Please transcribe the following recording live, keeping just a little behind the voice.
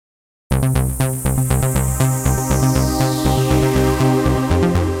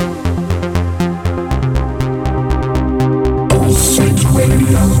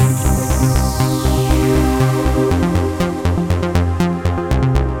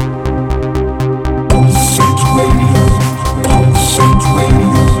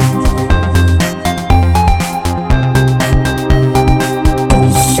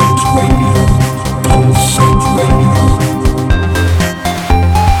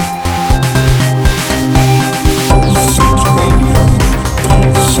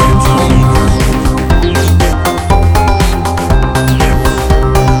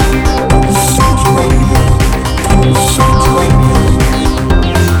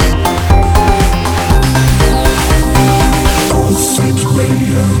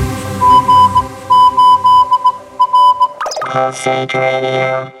Pulsate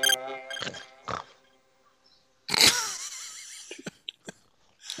Radio.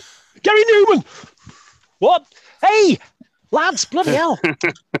 Gary Newman! What? Hey, lads, bloody hell.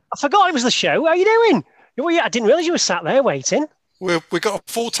 I forgot it was the show. How are you doing? I didn't realise you were sat there waiting. We got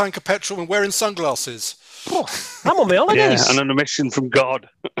a full tank of petrol and wearing sunglasses. Oh, I'm on my holidays. Yeah, and on a mission from God.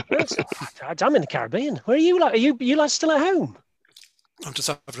 I'm in the Caribbean. Where are you? Are you lads still at home? I'm just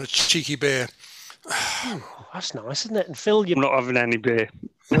having a cheeky beer. Oh, that's nice, isn't it? And Phil, I'm not having any beer.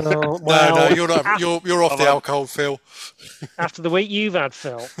 Well, no, you're not. You're off the alcohol, Phil. After the week you've had,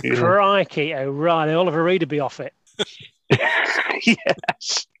 Phil, Yeah. crikey, O'Reilly, Oliver Reed would be off it.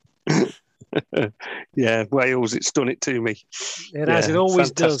 Yes. Yeah, Wales, it's done it to me. It has. It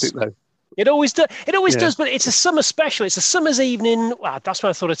always does. Though. It always does. It always Yeah. does. But it's a summer special. It's a summer's evening. Well, that's why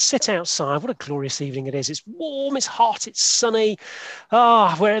I thought I'd sit outside. What a glorious evening it is. It's warm. It's hot. It's sunny.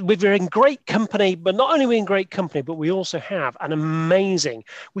 We're in great company. But not only are we in great company, but we also have an amazing.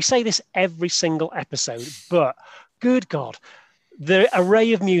 We say this every single episode, but good God, the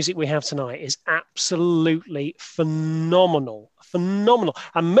array of music we have tonight is absolutely phenomenal. Phenomenal.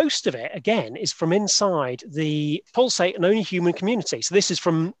 And most of it, again, is from inside the Pulsate and Only Human community. So this is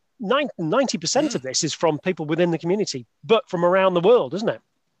from 90% of this is from people within the community, but from around the world, isn't it?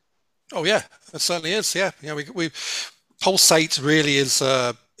 Oh yeah, it certainly is. Yeah, we Pulsate really is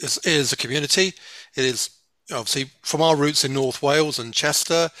a community. It is obviously from our roots in North Wales and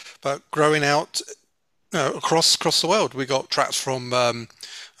Chester, but growing out across the world. We got tracks from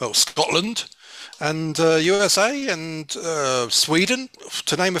Scotland and USA and Sweden,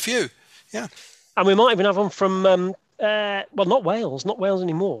 to name a few. Yeah, and we might even have one from not Wales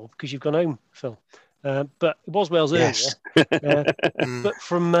anymore because you've gone home, Phil. But it was Wales earlier. Yes. But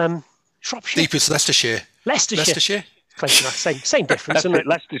from Shropshire. deepest Leicestershire. Leicestershire. Same difference, isn't it?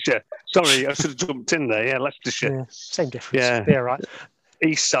 Leicestershire. Sorry, I should have jumped in there. Yeah, Leicestershire. Yeah, same difference. Yeah. Yeah, right.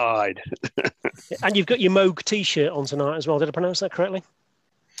 East side. And you've got your Moog T-shirt on tonight as well. Did I pronounce that correctly?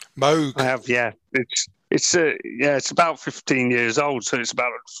 Moog. I have, yeah. It's about 15 years old, so it's about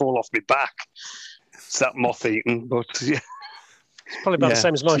to fall off my back. It's that moth-eaten, but yeah. It's probably about the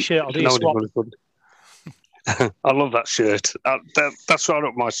same as my shirt. I'll do your swap. I love that shirt. That's right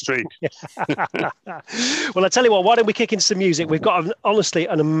up my street. Well, I tell you what, why don't we kick into some music? We've got, honestly,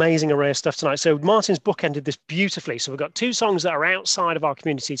 an amazing array of stuff tonight. So Martin's bookended this beautifully. So we've got two songs that are outside of our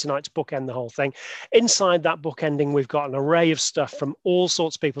community tonight to bookend the whole thing. Inside that bookending, we've got an array of stuff from all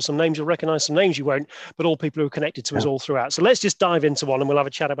sorts of people. Some names you'll recognise, some names you won't, but all people who are connected to us all throughout. So let's just dive into one and we'll have a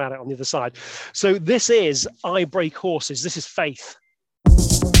chat about it on the other side. So this is I Break Horses. This is Faith.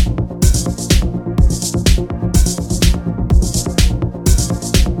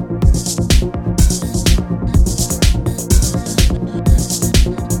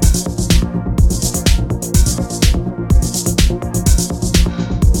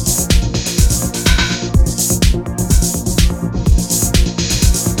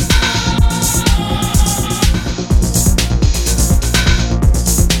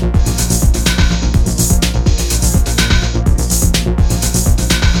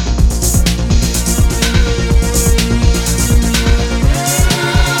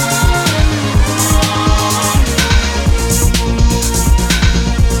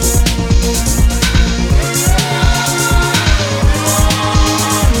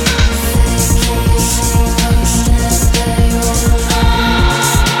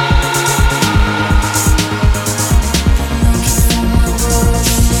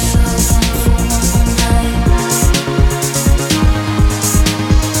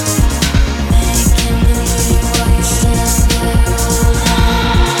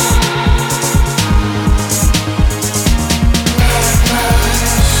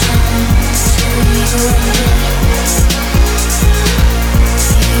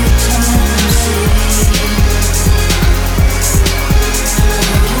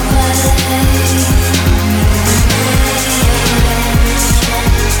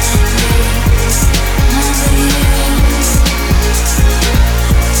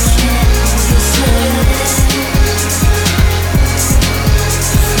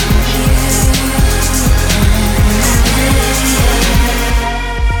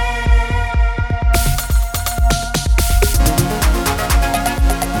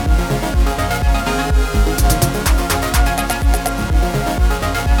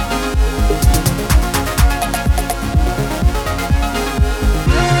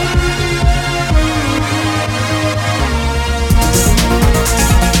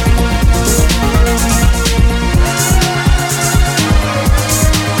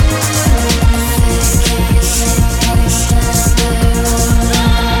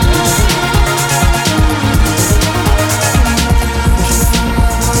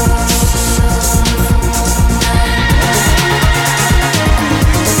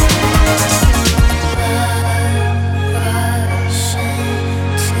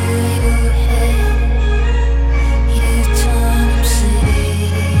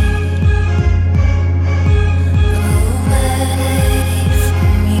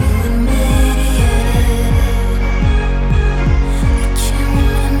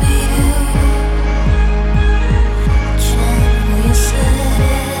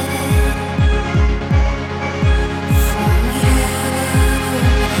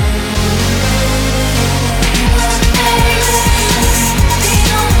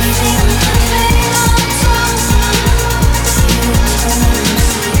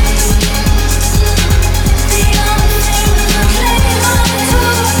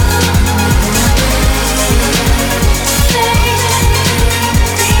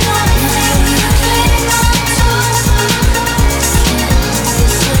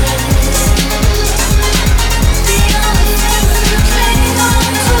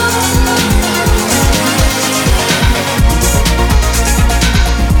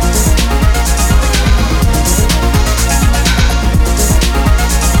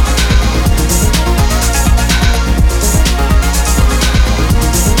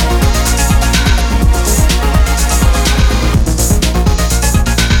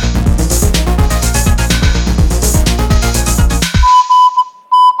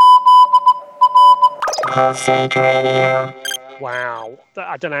 Wow.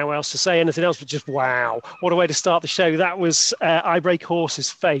 I don't know how else to say anything else, but just wow. What a way to start the show. That was I Break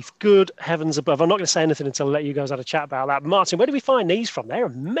Horses, Faith. Good heavens above. I'm not going to say anything until I let you guys have a chat about that. Martin, where do we find these from? They're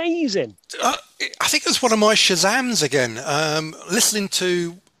amazing. I think it's one of my Shazams again. Listening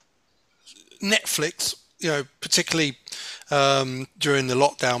to Netflix, particularly during the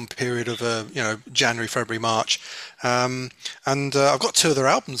lockdown period of January, February, March, and I've got 2 of their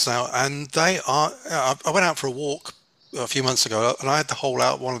albums now, and they are. I went out for a walk a few months ago, and I had the whole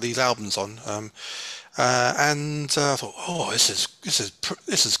one of these albums on, and I thought, oh, this is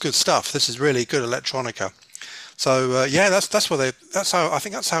good stuff. This is really good electronica. So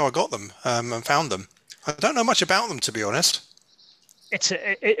that's how I got them and found them. I don't know much about them, to be honest.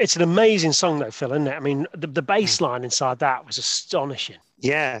 It's an amazing song though, Phil, isn't it? I mean, the bass line inside that was astonishing.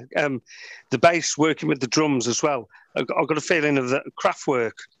 Yeah, the bass working with the drums as well. I've got a feeling of the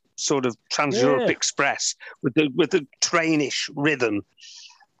Kraftwerk sort of Trans-Europe Express with the trainish rhythm,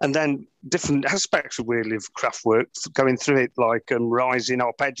 and then different aspects of weirdly of Kraftwerk going through it, like rising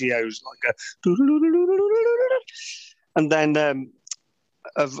arpeggios, like and then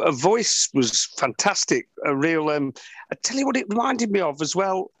a voice was fantastic. A real I tell you what it reminded me of as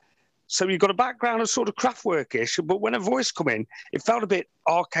well. So you've got a background of sort of Kraftwerk-ish, but when a voice come in, it felt a bit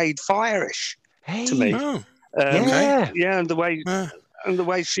Arcade Fire-ish to me. Oh, yeah, and the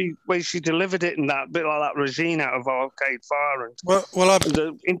way she delivered it, and that bit like that Regine out of Arcade Fire, and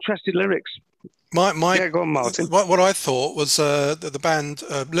the interesting lyrics. Go on, Martin. What I thought was the band,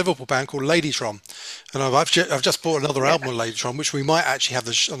 Liverpool band called Ladytron, and I've just bought another album of Ladytron, which we might actually have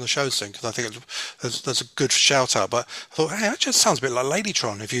on the show soon, because I think that's a good shout out. But I thought, hey, that just sounds a bit like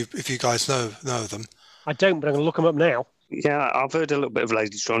Ladytron. If you guys know them, I don't, but I'm going to look them up now. Yeah, I've heard a little bit of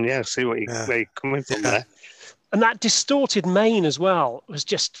Ladytron. Yeah, see where you're coming from there. And that distorted main as well was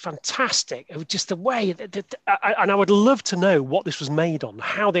just fantastic. It was just the way and I would love to know what this was made on,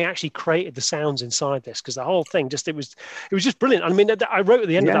 how they actually created the sounds inside this, because the whole thing it was just brilliant. I mean, I wrote at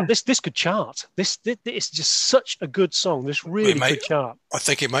the end of that, this could chart. This is just such a good song. This really could chart. I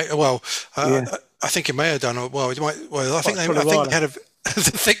think it may. Well, I think it may have done well. It might. Well, I think they had a. I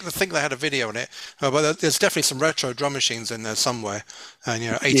think they had a video on it, but there's definitely some retro drum machines in there somewhere, and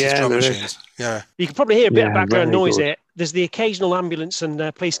 80s drum machines. Yeah, you can probably hear a bit of background noise here. There's the occasional ambulance and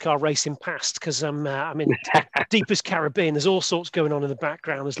police car racing past, because I'm in deepest Caribbean. There's all sorts going on in the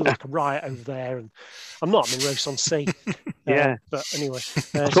background. There's like a riot over there, and I'm in Ross on Sea. But anyway,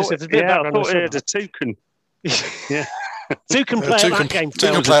 I thought I heard a toucan. Yeah. Toucan play that game.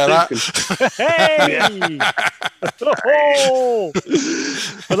 Toucan play that. Hey!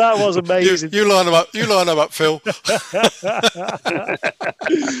 But that was amazing. You line them up, Phil. But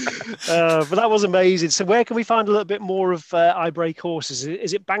that was amazing. So where can we find a little bit more of I Break Horses?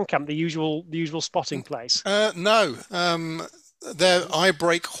 Is it Bandcamp, the usual spotting place? No. They're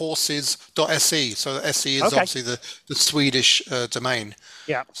ibreakhorses.se. So SE is obviously the Swedish domain.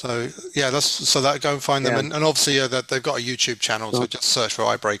 Yeah. So that go and find them, and obviously that they've got a YouTube channel. So just search for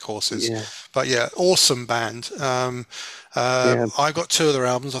I Break Horses. Yeah. But awesome band. I got 2 of their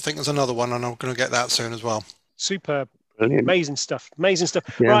albums. I think there's another one, and I'm going to get that soon as well. Superb. Brilliant. Amazing stuff. Yeah.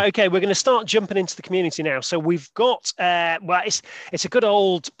 Right, okay, we're going to start jumping into the community now. So we've got, it's a good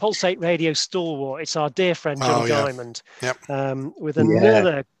old Pulsate Radio stalwart. It's our dear friend Johnny Diamond. Yep. With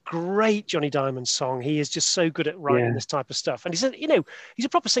another great Johnny Diamond song. He is just so good at writing this type of stuff. And he's a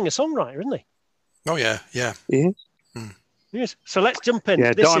proper singer-songwriter, isn't he? Oh, yeah. Yeah. Yes. So let's jump in.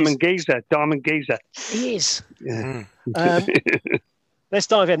 Yeah, Diamond Geezer. He is. Yeah. Let's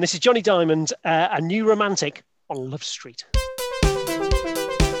dive in. This is Johnny Diamond, A New Romantic on Love Street.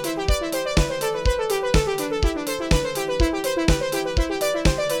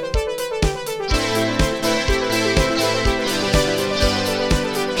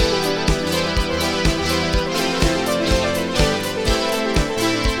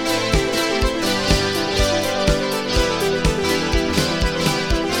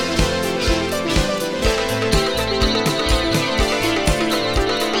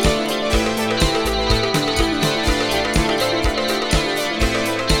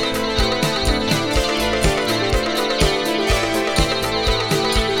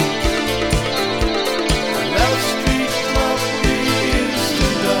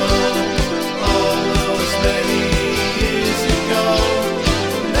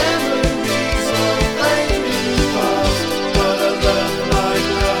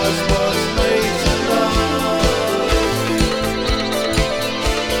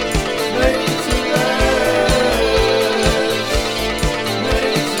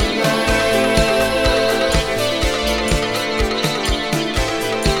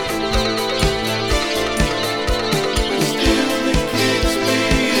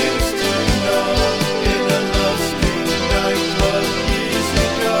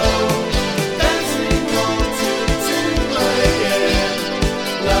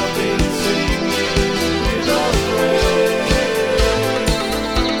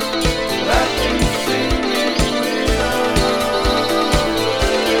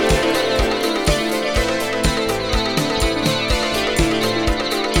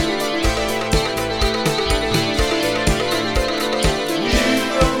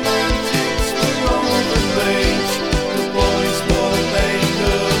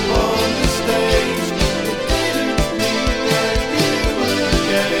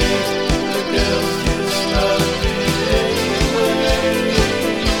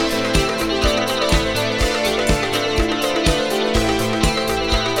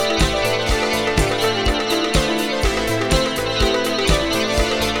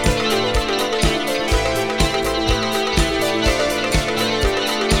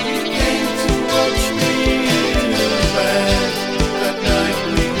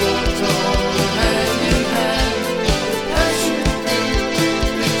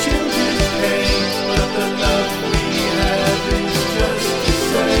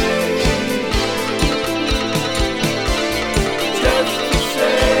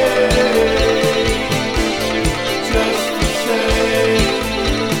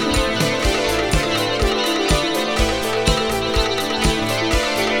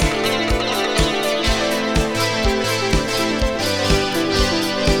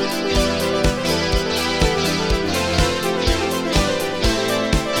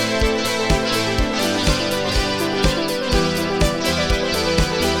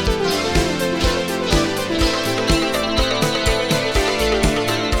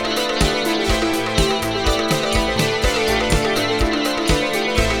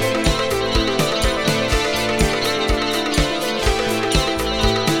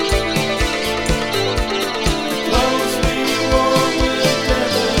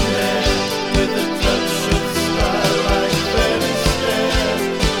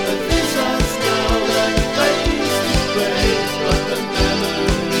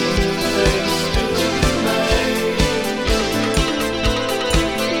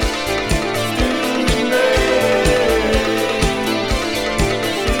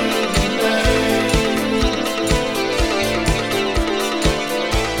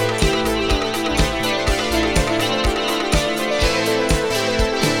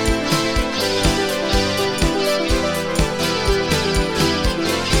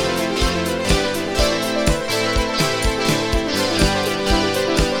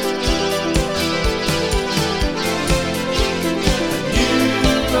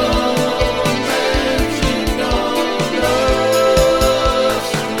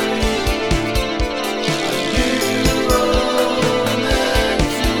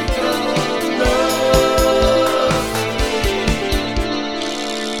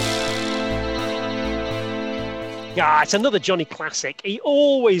 Yeah, it's another Johnny classic. He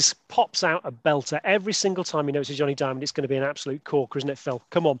always pops out a belter every single time he knows it's a Johnny Diamond. It's going to be an absolute corker, isn't it, Phil?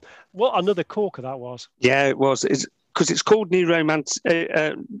 Come on, what another corker that was. Yeah, it was. It's because it's called New Romance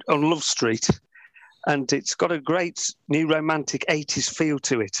on Love Street, and it's got a great new romantic 80s feel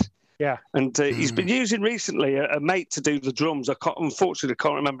to it. Yeah. And he's been using recently a mate to do the drums. Unfortunately, I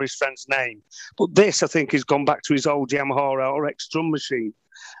can't remember his friend's name. But this, I think, has gone back to his old Yamaha RX drum machine.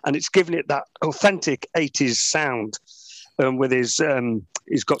 And it's given it that authentic 80s sound with his...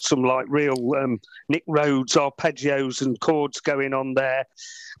 he's got some, like, real Nick Rhodes arpeggios and chords going on there.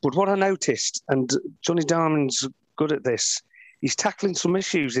 But what I noticed, and Johnny Diamond's good at this, he's tackling some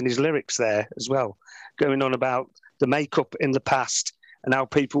issues in his lyrics there as well, going on about the makeup in the past, and how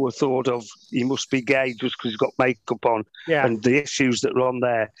people were thought of, he must be gay just because he's got makeup on, and the issues that are on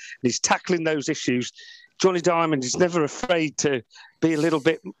there. And he's tackling those issues. Johnny Diamond is never afraid to be a little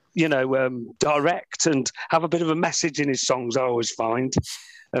bit, direct and have a bit of a message in his songs, I always find.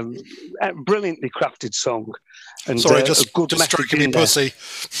 A brilliantly crafted song. And, sorry, just a good stroking me pussy.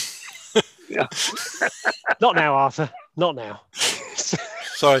 Yeah. Not now, Arthur. Not now.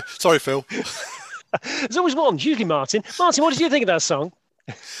 Sorry, Phil. There's always one, usually Martin. Martin, what did you think of that song?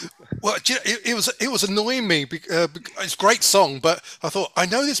 Well, it was annoying me. It's a great song, but I thought, I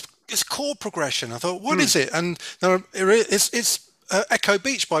know this chord progression. I thought, what is it? And it's Echo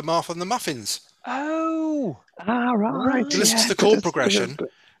Beach by Martha and the Muffins. Oh, right. Listen to the chord progression.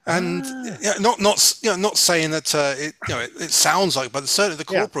 And not saying that it sounds like, but certainly the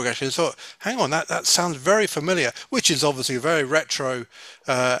chord progression. So hang on, that sounds very familiar, which is obviously a very retro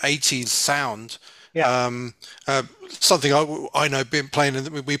 80s sound. Yeah. Something I know being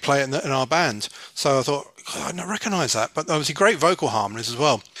playing, we play it in our band. So I thought, God, I don't recognise that, but obviously great vocal harmonies as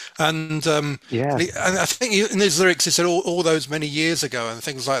well. And and I think in his lyrics he said all those many years ago and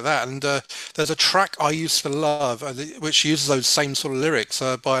things like that. And there's a track I used to love which uses those same sort of lyrics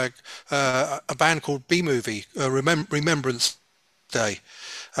by a band called B Movie, Remembrance Day.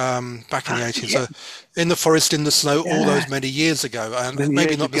 Back in the 80s, in the forest, in the snow, all those many years ago, and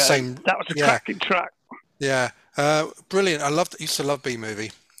maybe not the same. That was a cracking track. Yeah, brilliant. Used to love B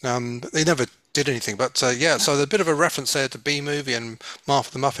Movie. They never did anything, but so there's a bit of a reference there to B Movie and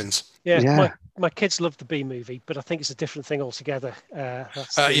Martha the Muffins. My kids love the B Movie, but I think it's a different thing altogether.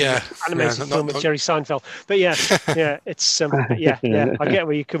 That's animated film with Jerry Seinfeld. But it's I get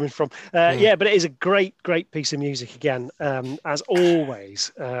where you're coming from. But it is a great piece of music again, as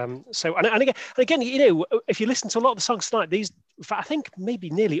always. So again, if you listen to a lot of the songs tonight, these, in fact, I think maybe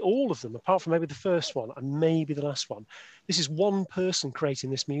nearly all of them, apart from maybe the first one and maybe the last one, this is one person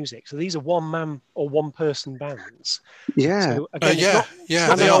creating this music. So these are one man or one person bands. Yeah. So again,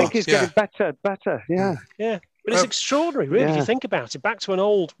 And I think he's getting better. Yeah. Yeah. But it's extraordinary, really, if you think about it. Back to an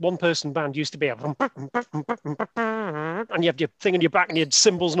old one-person band used to be and you have your thing on your back and your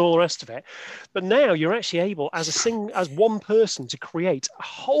cymbals and all the rest of it. But now you're actually able, as one person, to create a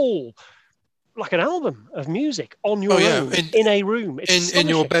whole, like an album of music on your own, in a room. It's in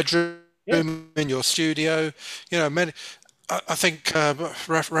your bedroom, in your studio. Many. I think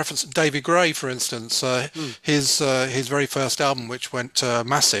reference David Gray, for instance, his very first album, which went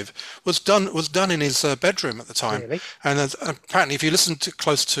massive, was done in his bedroom at the time. Really? And apparently, if you listen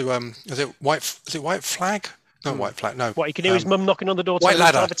close to is it White Flag? No, White Flag. No. What, you can hear his mum knocking on the door to White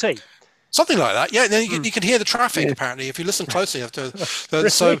Ladder. Have a tea. Something like that, yeah. Then you can hear the traffic apparently if you listen closely. He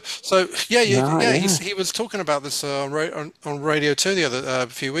was talking about this on Radio 2 a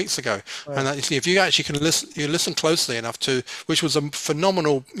few weeks ago, and if you actually can listen closely enough to, which was a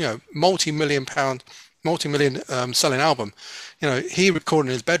phenomenal, multi-million selling album. He recorded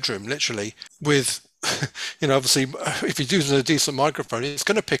in his bedroom literally with. Obviously, if you're using a decent microphone, it's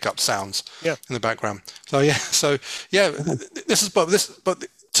going to pick up sounds in the background. But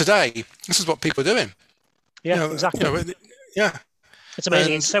today, this is what people are doing. Yeah, exactly. It's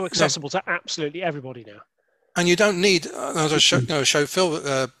amazing. It's so accessible to absolutely everybody now. And you don't need, as I showed Phil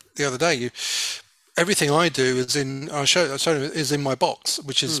the other day, everything I do is is in my box,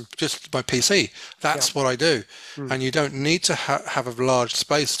 which is just my PC. That's what I do, and you don't need to have a large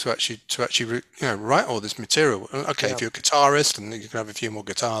space to actually write all this material. Okay, if you're a guitarist, and you can have a few more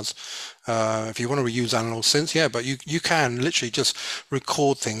guitars. If you want to reuse analog synths, but you can literally just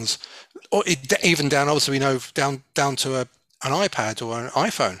record things, or even down. Obviously, we know down to an iPad or an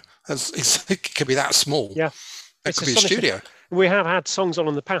iPhone. It could be that small. Yeah, it could be a studio. We have had songs on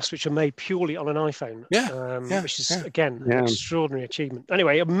in the past which are made purely on an iPhone, which is, again, an extraordinary achievement.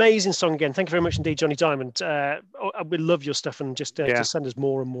 Anyway, amazing song again. Thank you very much indeed, Johnny Diamond. We love your stuff, and just send us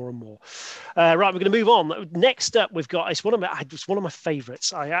more and more and more. Right, we're going to move on. Next up, we've got, it's one of my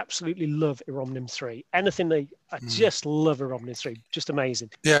favourites. I absolutely love Iromnim 3. I just love Iromnim 3. Just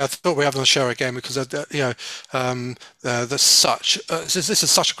amazing. Yeah, I thought we have on the show again because there's such. This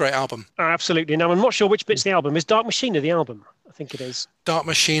is such a great album. Absolutely. Now, I'm not sure which bit's the album. Is Dark Machina the album? I think it is. Dark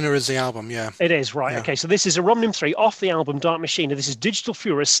Machina is the album, yeah. It is, right. Yeah. Okay, so this is Iromnim 3 off the album Dark Machina. This is Digital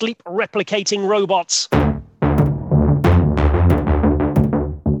Fury, Sleep Replicating Robots. The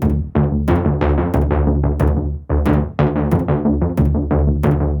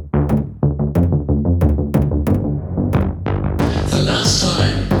last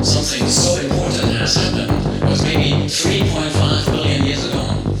time something so important has happened was maybe 3.5 billion years ago,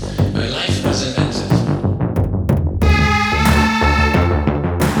 when life was invented.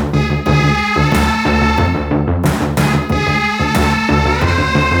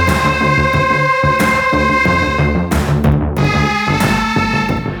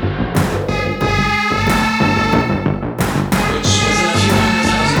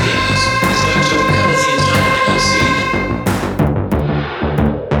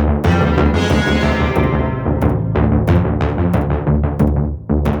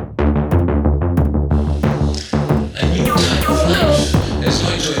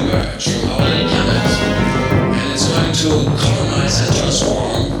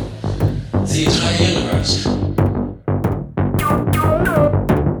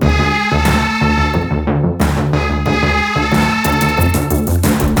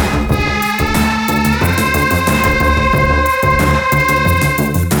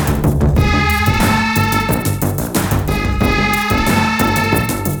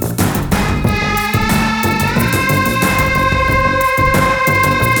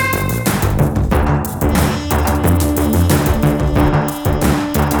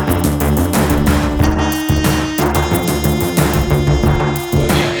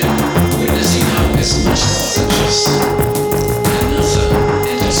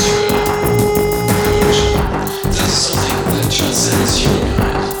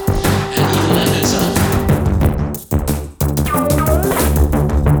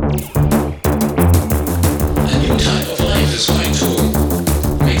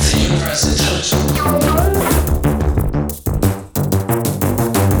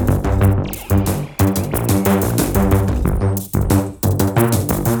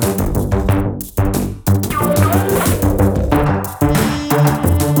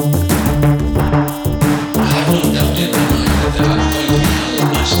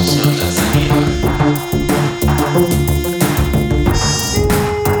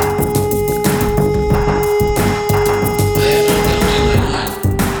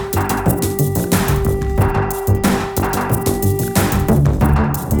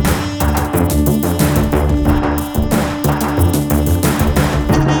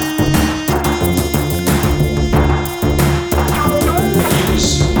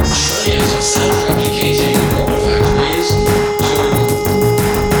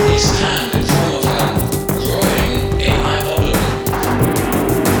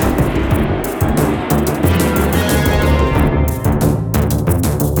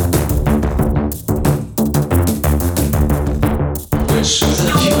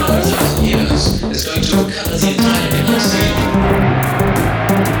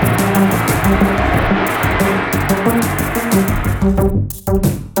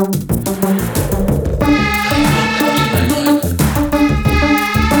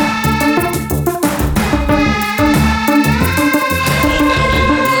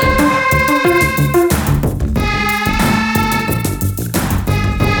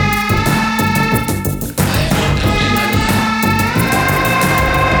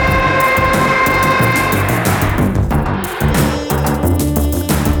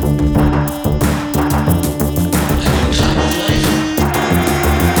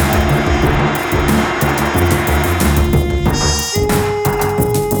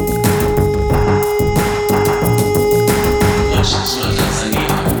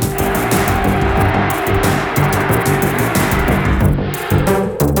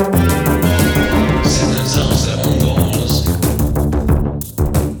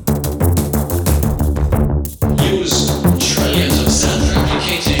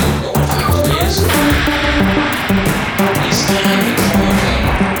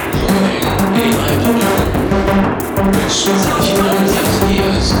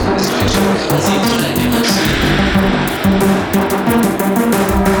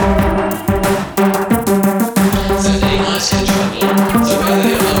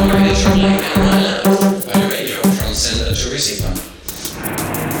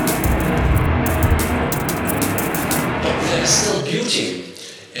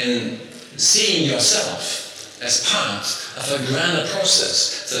 in seeing yourself as part of a grander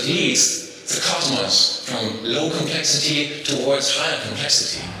process that leads the cosmos from low complexity towards higher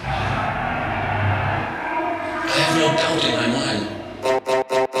complexity. I have no doubt in my mind.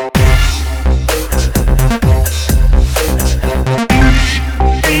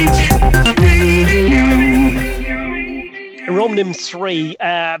 Romnim 3,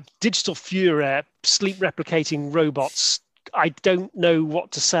 Digital Fuhrer, sleep replicating robots. I don't know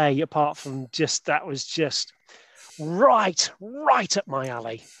what to say apart from just that was just right up my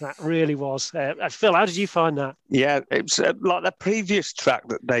alley. That really was. Phil, how did you find that? Yeah, it was like the previous track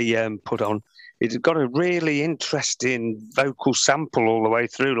that they put on. It's got a really interesting vocal sample all the way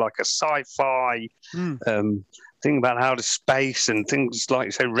through, like a sci-fi thing about outer space and things like,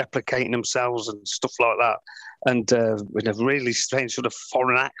 you say, replicating themselves and stuff like that. And with a really strange sort of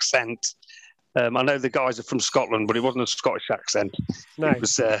foreign accent. I know the guys are from Scotland, but it wasn't a Scottish accent. No. It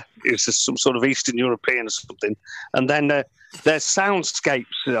was some sort of Eastern European or something. And then their soundscapes,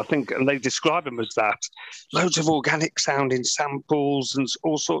 I think, and they describe them as that. Loads of organic sounding samples and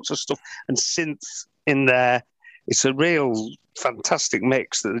all sorts of stuff, and synth in there. It's a real fantastic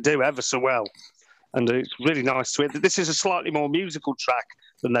mix that they do ever so well. And it's really nice to hear. This is a slightly more musical track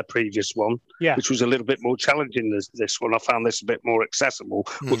than their previous one, which was a little bit more challenging than this one. I found this a bit more accessible,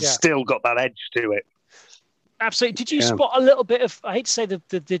 but still got that edge to it. Absolutely. Did you spot a little bit of, I hate to say the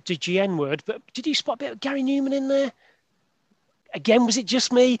GN word, but did you spot a bit of Gary Newman in there? Again, was it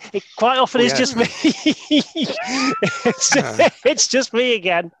just me? It quite often is just me. It's just me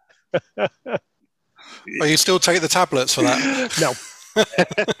again. Well, you still take the tablets for that? No.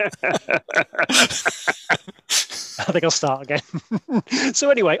 I think I'll start again.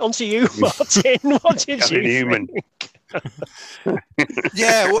 So anyway, on to you, Martin. What did you think?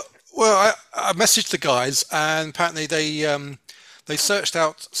 Yeah, well, I messaged the guys, and apparently they searched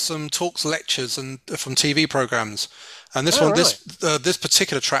out some talks, lectures, and from TV programs. And this this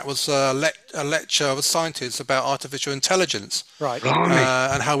particular track was a lecture of a scientist about artificial intelligence, right?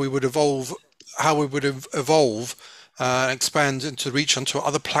 And how we would evolve, expand into reach onto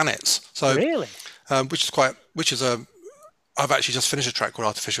other planets. So really, I've actually just finished a track called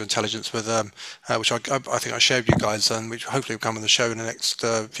Artificial Intelligence with which I think I shared with you guys, and which hopefully will come on the show in the next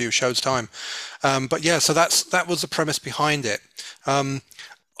few shows time. But yeah, so that was the premise behind it. I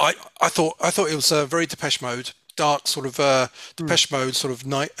thought it was very Depeche Mode, dark sort of Depeche Mode, sort of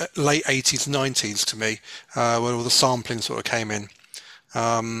late 80s, 90s to me, where all the sampling sort of came in.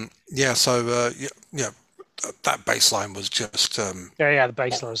 That bass line was just the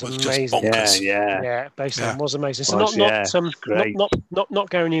bass line was amazing. Just bonkers. Yeah, bass line was amazing. So not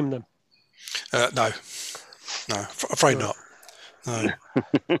Gary Newman then. No, afraid not. No.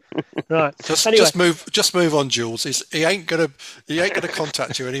 Right. Just move on, Jules. He ain't gonna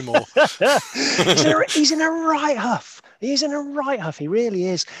contact you anymore. He's in a right huff. He's in a right huff. He really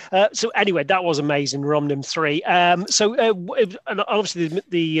is. So anyway, that was amazing. Romnim 3. And obviously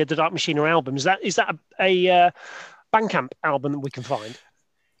the Dark Machina album, is that a Bandcamp album that we can find?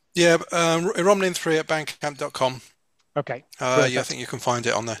 Yeah, Romnim 3 at bandcamp.com. Okay. I think you can find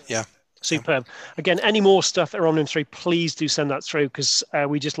it on there. Yeah. Superb. Again, any more stuff at Romnim 3, please do send that through, because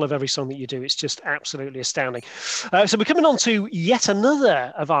we just love every song that you do. It's just absolutely astounding. So we're coming on to yet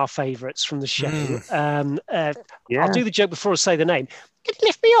another of our favourites from the show. I'll do the joke before I say the name. Can you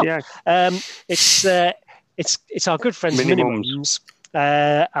lift me up? Yeah. It's our good friends Minimums.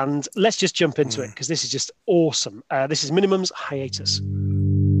 And let's just jump into it, because this is just awesome. This is Minimums Hiatus.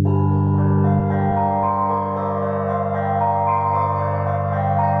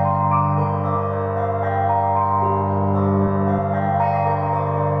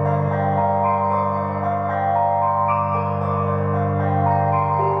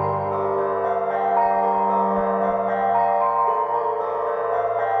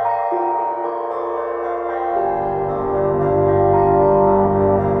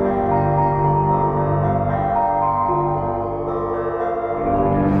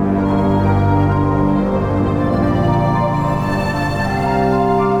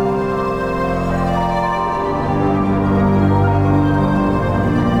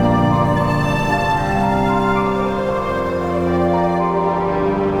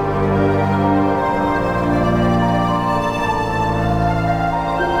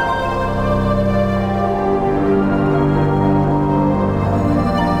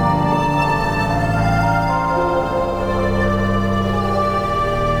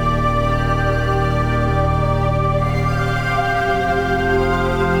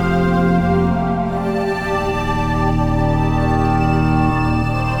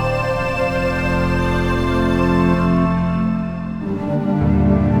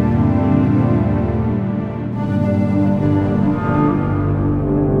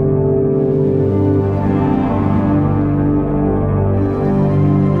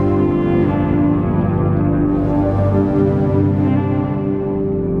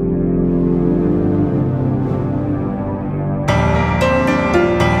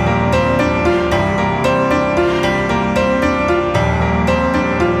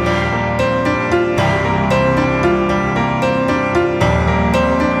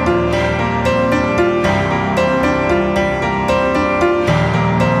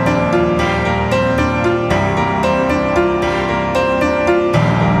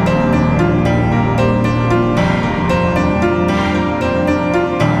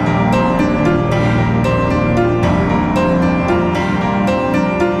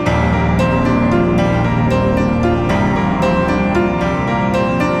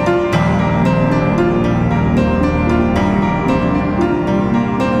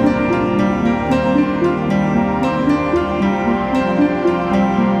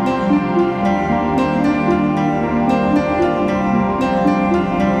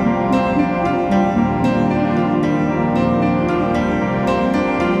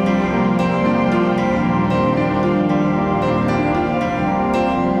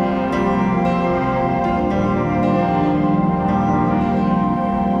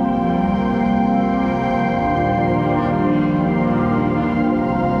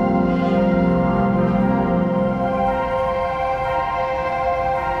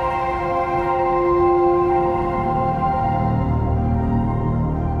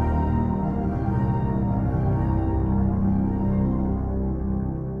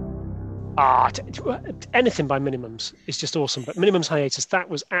 Anything by Minimums is just awesome. But Minimums Hiatus, that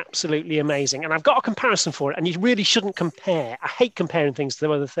was absolutely amazing. And I've got a comparison for it. And you really shouldn't compare. I hate comparing things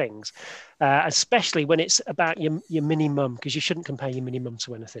to other things, especially when it's about your mini mum, because you shouldn't compare your mini mum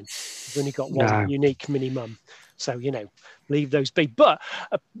to anything. You've only got one unique mini mum. So, leave those be. But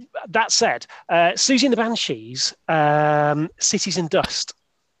that said, Susie and the Banshees, Cities in Dust.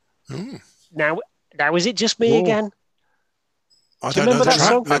 Now, is it just me again? I don't know the track.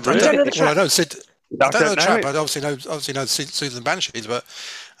 I don't know the track. I don't know the track, but obviously know Susan and Banshees. But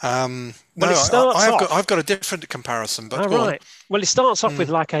I've got a different comparison. But right. Well, it starts off with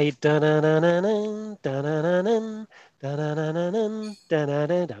like a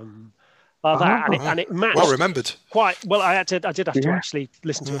like that, and it matched. Well remembered. Quite well. I did have to actually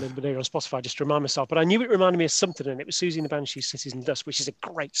listen to it a little bit later on Spotify just to remind myself. But I knew it reminded me of something, and it was Susie and the Banshees, Cities in Dust, which is a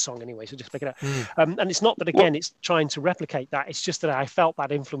great song anyway. So just pick it up. And it's not that again, it's trying to replicate that. It's just that I felt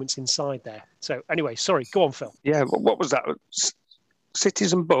that influence inside there. So anyway, sorry. Go on, Phil. Yeah. What was that?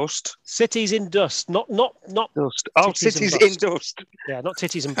 Cities and Bust. Cities in Dust, not Dust. Oh, Cities in Dust. Yeah, not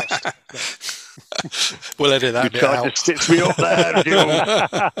Titties and Bust. No. We'll edit that bit out. To stitch me up there.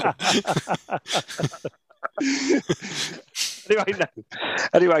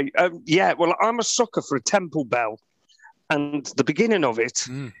 Anyway, well, I'm a sucker for a temple bell, and the beginning of it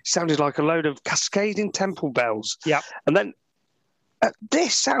sounded like a load of cascading temple bells. Yeah, and then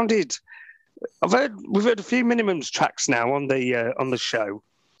this sounded. We've heard a few Minimums tracks now on the show,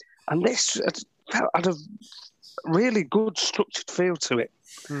 and this had a really good structured feel to it.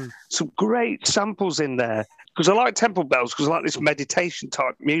 Some great samples in there, because I like temple bells, because I like this meditation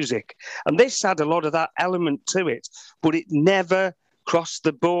type music, and this had a lot of that element to it, but it never crossed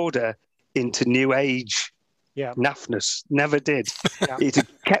the border into new age naffness. Never did. It had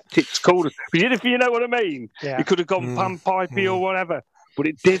kept its coolness. But if you know what I mean, it could have gone pan-pipey or whatever, but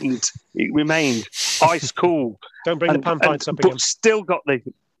it didn't. It remained ice cool. Don't bring the pan-pipes up again. But still got the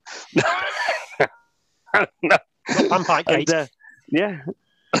pan-pipe gate.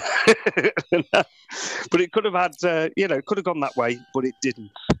 But it could have had, it could have gone that way, but it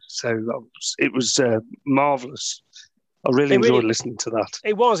didn't. So it was marvelous. I really enjoyed listening to that.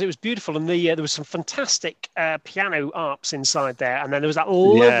 It was beautiful, and there was some fantastic piano arps inside there, and then there was that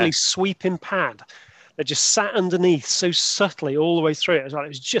lovely sweeping pad that just sat underneath so subtly all the way through it. It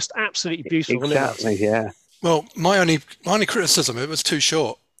was just absolutely beautiful. Exactly, yeah. Well, my only criticism, it was too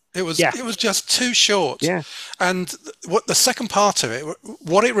short. It was just too short. Yeah. And what the second part of it,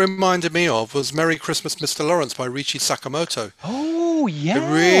 what it reminded me of was "Merry Christmas, Mr. Lawrence" by Richie Sakamoto. Oh yeah.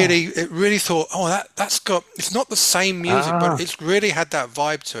 It really thought, that's got. It's not the same music, but it's really had that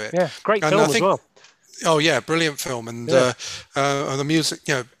vibe to it. Yeah, great film as well. Oh yeah, brilliant film, and the music,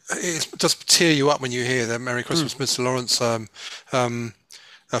 it just tear you up when you hear the "Merry Christmas, Mr. Lawrence."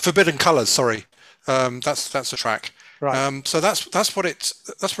 Forbidden Colours. Sorry, that's a track. Right. So that's what it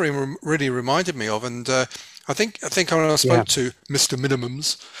really reminded me of, and I think when I spoke to Mr.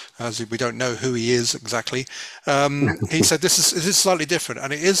 Minimums, as we don't know who he is exactly, he said this is slightly different,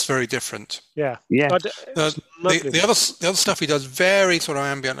 and it is very different. Yeah. The other stuff he does very sort of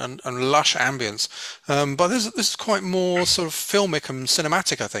ambient and lush ambience, but this is quite more sort of filmic and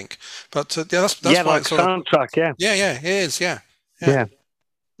cinematic, I think. But that's why like it's sort soundtrack. It is. Yeah.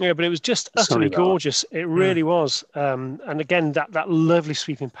 Yeah, but it was just utterly gorgeous. It really was. And again, that lovely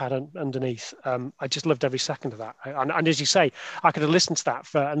sweeping pad underneath. I just loved every second of that. And as you say, I could have listened to that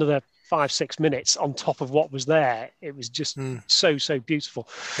for another 5-6 minutes on top of what was there. It was just so beautiful.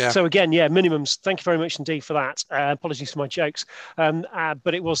 Yeah. So again, Minimums, thank you very much indeed for that. Apologies for my jokes,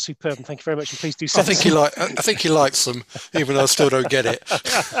 but it was superb. And thank you very much. And please do send I think he likes them, even though I still don't get it.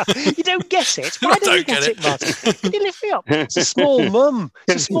 You don't get it? Why don't you get it, Martin? Can you lift me up? It's a small mum.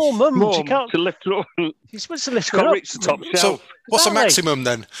 It's a small mum. She can't to lift her up. You're supposed to lift her up. Reach the top shelf. So what's the maximum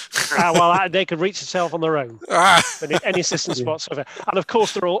then? They could reach themselves on their own. Any assistance whatsoever. And of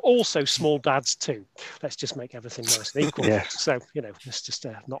course, there are also small dads too. Let's just make everything nice and equal. So, let's just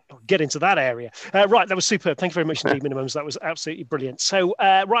not get into that area. Right, that was superb. Thank you very much indeed, Minimums. That was absolutely brilliant. So,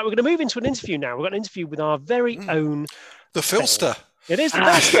 we're going to move into an interview now. We've got an interview with our very own... The Philster. It is the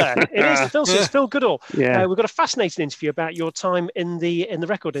Philster. It is the Philster. It's Phil Goodall. Yeah. We've got a fascinating interview about your time in the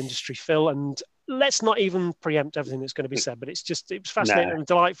record industry, Phil, and let's not even preempt everything that's going to be said, but it was fascinating and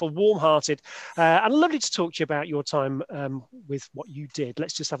delightful, warm-hearted, and lovely to talk to you about your time with what you did.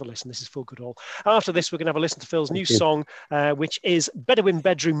 Let's just have a listen. This is Phil Goodall. After this, we're going to have a listen to Phil's new song, which is Bedouin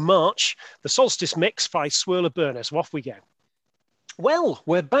Bedroom March, the Solstice Mix by Swirler Burner. So off we go. Well,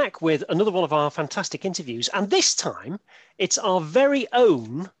 we're back with another one of our fantastic interviews, and this time it's our very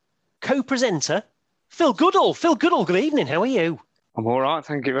own co-presenter, Phil Goodall. Phil Goodall, good evening. How are you? I'm all right,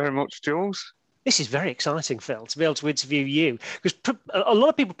 thank you very much, Jules. This is very exciting, Phil, to be able to interview you, because a lot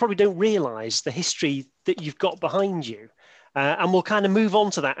of people probably don't realise the history that you've got behind you. And we'll kind of move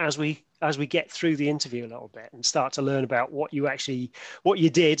on to that as we get through the interview a little bit and start to learn about what you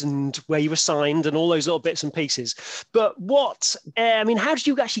did and where you were signed and all those little bits and pieces. But how did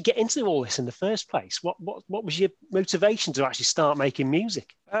you actually get into all this in the first place? What was your motivation to actually start making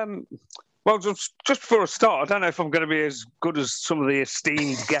music? Well, just before I start, I don't know if I'm going to be as good as some of the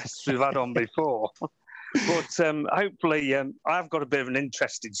esteemed guests we've had on before, but hopefully I've got a bit of an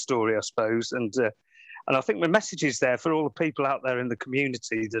interesting story, I suppose, and I think my message is there for all the people out there in the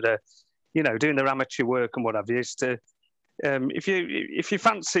community that are, doing their amateur work and what have you, is to, if you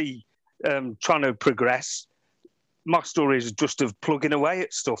fancy trying to progress, my story is just of plugging away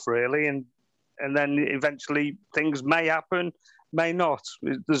at stuff, really, and then eventually things may happen, may not.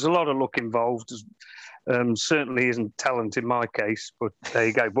 There's a lot of luck involved. Certainly isn't talent in my case, but there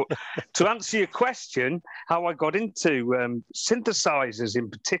you go. But to answer your question, how I got into synthesizers in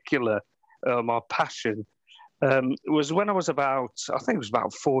particular, my passion, was when I was about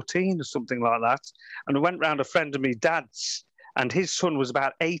 14 or something like that. And I went round a friend of my dad's, and his son was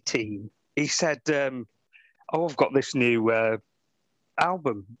about 18. He said, I've got this new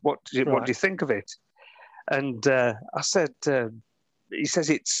album. What do you think of it? And I said, he says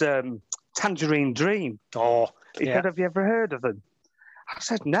it's Tangerine Dream. Oh, he said, have you ever heard of them? I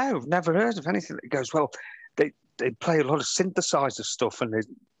said, no, I've never heard of anything. He goes, well, they play a lot of synthesizer stuff and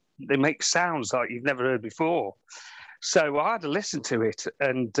they make sounds like you've never heard before. So I had to listen to it,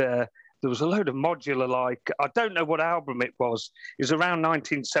 and there was a load of modular, I don't know what album it was. It was around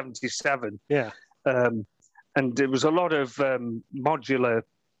 1977. Yeah. And there was a lot of modular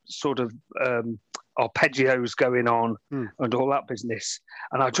sort of arpeggios going on and all that business.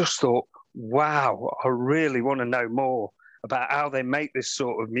 And I just thought, wow, I really want to know more about how they make this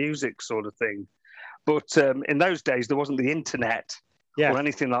sort of music sort of thing. But in those days, there wasn't the internet or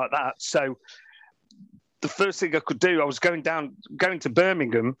anything like that. So the first thing I could do, I was going to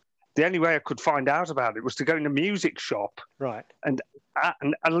Birmingham. The only way I could find out about it was to go in a music shop, right? And I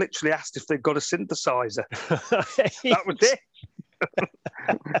literally asked if they'd got a synthesizer. That was it.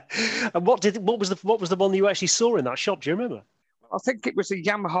 And what was the one that you actually saw in that shop? Do you remember? I think it was a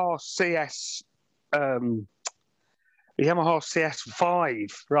Yamaha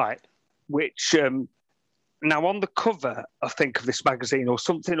CS5, right? Which now on the cover, I think, of this magazine or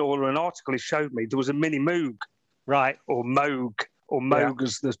something, or an article he showed me, there was a mini Moog, right, or Moog,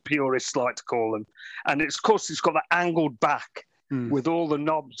 as the purists like to call them, and of course it's got that angled back with all the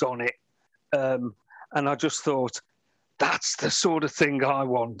knobs on it, and I just thought, that's the sort of thing I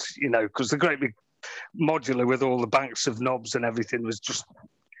want, because the great big modular with all the banks of knobs and everything was just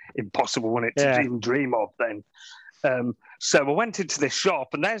impossible when to even dream of then. So I went into this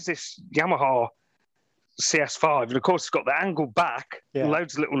shop, and there's this Yamaha CS5, and of course it's got the angled back,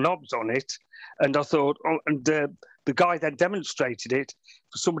 loads of little knobs on it, and I thought, the guy then demonstrated it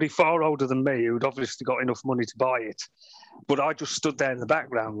for somebody far older than me who'd obviously got enough money to buy it. But I just stood there in the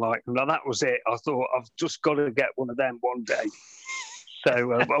background and that was it. I thought, I've just got to get one of them one day.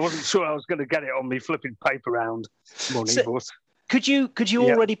 So I wasn't sure I was going to get it on me flipping paper round money. So, but could you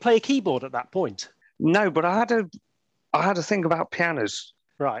already play a keyboard at that point? No, but I had a thing about pianos.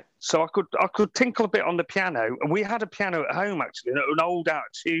 Right. So I could tinkle a bit on the piano, and we had a piano at home actually, an old out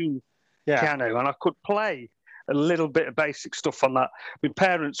of tune piano, and I could play a little bit of basic stuff on that. My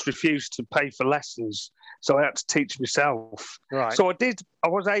parents refused to pay for lessons, so I had to teach myself. Right. So I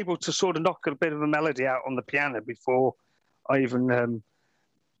was able to sort of knock a bit of a melody out on the piano before I even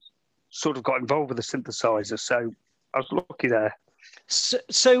sort of got involved with the synthesizer. So I was lucky there.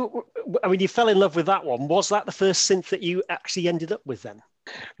 So, I mean, you fell in love with that one. Was that the first synth that you actually ended up with then?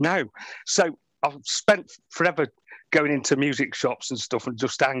 No. So I've spent forever going into music shops and stuff and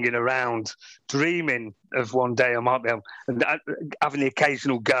just hanging around, dreaming of one day I might be able, and having the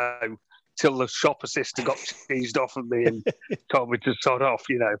occasional go till the shop assistant got cheesed off of me and told me to sod off,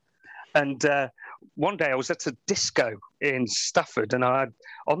 And one day I was at a disco in Stafford, and I had,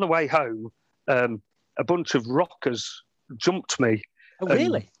 on the way home, a bunch of rockers jumped me. Oh,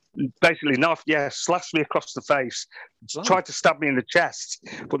 really? Basically, slashed me across the face, tried to stab me in the chest,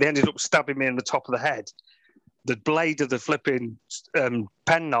 but they ended up stabbing me in the top of the head. The blade of the flipping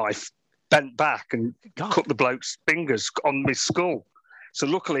penknife bent back and cut the bloke's fingers on my skull. So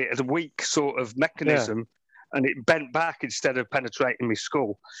luckily, it had a weak sort of mechanism, and it bent back instead of penetrating my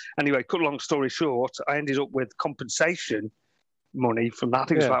skull. Anyway, cut a long story short, I ended up with compensation money from that. I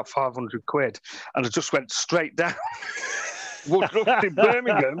think it was about 500 quid, and I just went straight down Woodruff in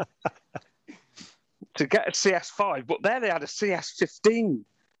Birmingham to get a CS5, but there they had a CS15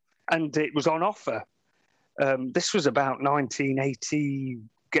 and it was on offer. This was about 1980,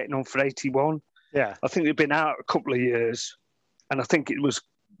 getting on for 81. Yeah. I think it'd been out a couple of years, and I think it was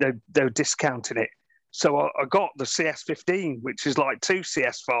they were discounting it. So I got the CS15, which is like 2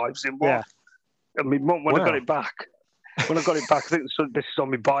 CS5s in one. Yeah. And my mum, when I got it back, I think this is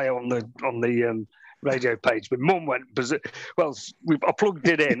on my bio on the radio page. My mum went, well, I plugged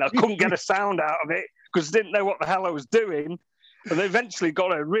it in. I couldn't get a sound out of it because I didn't know what the hell I was doing. And they eventually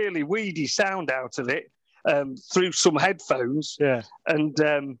got a really weedy sound out of it through some headphones. Yeah. And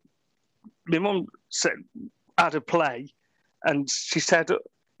my mum said, had a play, and she said,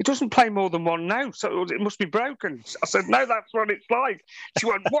 it doesn't play more than one note, so it must be broken. I said, no, that's what it's like. She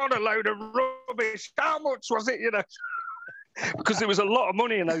went, what a load of rubbish. How much was it, Because there was a lot of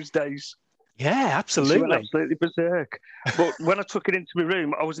money in those days. Yeah, She absolutely. went absolutely berserk. But when I took it into my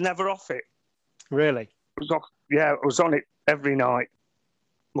room, I was never off it. Really? I was on it every night,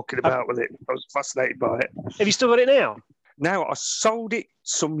 mucking about with it. I was fascinated by it. Have you still got it now? Now, I sold it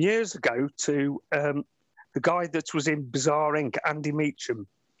some years ago to the guy that was in Bizarre Inc., Andy Meacham.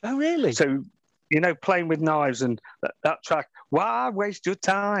 Oh, really? So, Playing with Knives and that track, why waste your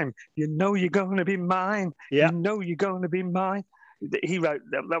time? You know you're going to be mine. Yeah. You know you're going to be mine. He wrote,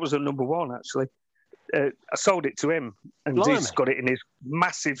 that was a number one, actually. I sold it to him, and Blimey. he's got it in his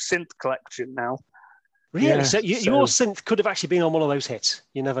massive synth collection now. Really? Yeah, So your synth could have actually been on one of those hits.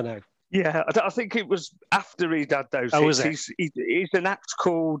 You never know. Yeah, I think it was after he'd had those Oh, hits. was it? He's an act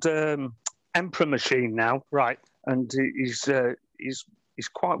called Emperor Machine now, Right. and he's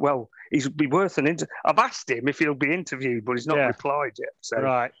quite well. He's be worth an interview. I've asked him if he'll be interviewed, but he's not replied yet. So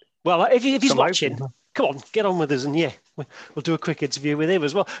Right. Well, if he's I'm watching, hoping. come on, get on with us, and we'll do a quick interview with him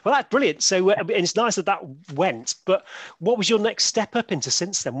as well. Well, that's brilliant. So, and it's nice that went. But what was your next step up into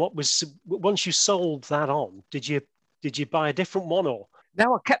since then? What was once you sold that on? Did you buy a different one or?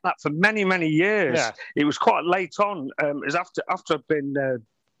 No, I kept that for many, many years. Yeah. It was quite late on. It was after I'd been,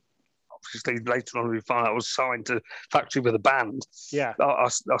 obviously later on we found out I was signed to Factory with a band. Yeah. I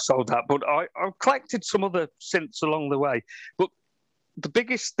sold that. But I collected some other synths along the way. But the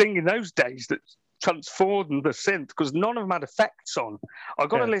biggest thing in those days that transformed the synth, because none of them had effects on, I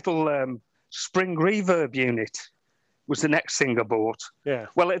got a little Spring Reverb unit. Was the next thing I bought. Yeah.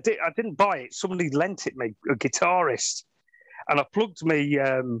 Well, I didn't buy it. Somebody lent it me, a guitarist. And I plugged me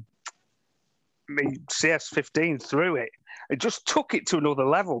CS15 through it. It just took it to another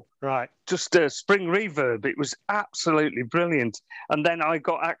level. Right. Just a Spring Reverb. It was absolutely brilliant. And then I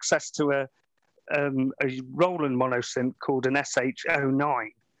got access to a Roland monosynth called an SH09.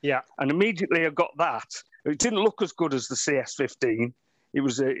 Yeah. And immediately I got that. It didn't look as good as the CS15. It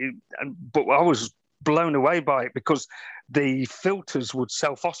was, but I was blown away by it because the filters would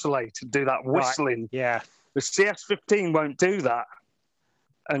self-oscillate and do that whistling. Right. Yeah. The CS15 won't do that.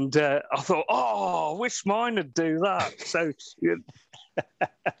 And I thought, I wish mine would do that. So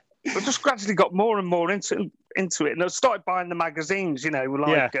I just gradually got more and more into it. And I started buying the magazines,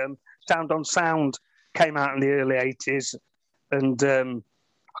 Sound on Sound came out in the early 80s. And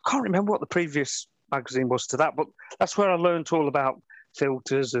I can't remember what the previous magazine was to that, but that's where I learned all about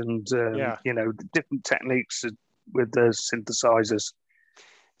filters and, different techniques with the synthesizers.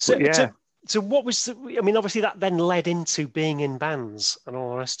 So what was obviously that then led into being in bands and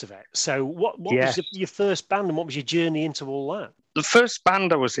all the rest of it. So what was your first band and what was your journey into all that? The first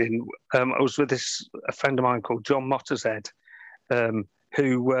band I was in, I was with a friend of mine called John Mottershead,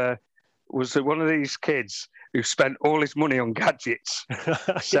 who was one of these kids who spent all his money on gadgets.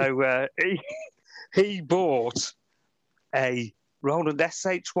 So he bought a Roland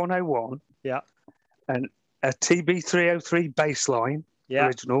SH101 and a TB303 bassline,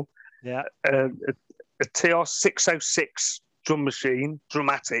 original. Yeah, a TR606 drum machine,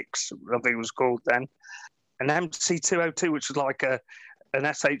 Dramatics, I think it was called then. An MC202, which was like an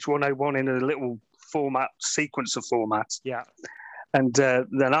SH101 in a little sequencer format. Yeah. And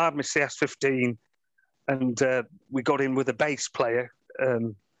then I had my CS15, and we got in with a bass player,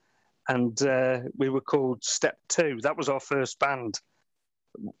 and we were called Step 2. That was our first band.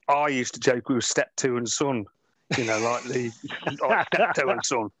 I used to joke we were Step 2 and Son, like Step 2 and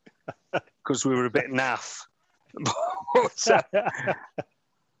Son. Because we were a bit naff.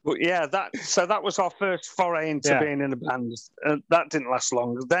 But yeah, that was our first foray into being in a band. That didn't last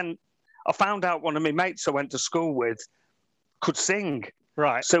long. Then I found out one of my mates I went to school with could sing.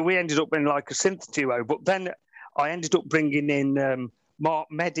 Right. So we ended up in like a synth duo. But then I ended up bringing in Mark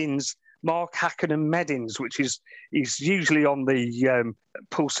Hackenden Meddings, which he's usually on the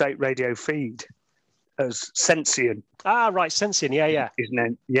Pulsate radio feed as Sensian. Ah, right, Sensian, yeah. His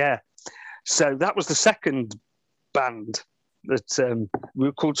name, yeah. So that was the second band that we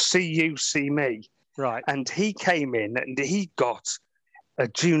were called See You, See Me. Right. And he came in and he got a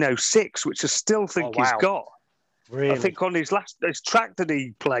Juno 6, which I still think Oh, he's wow. got. Really? I think on his track that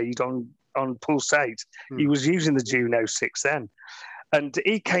he played on Pulsate, he was using the Juno 6 then. And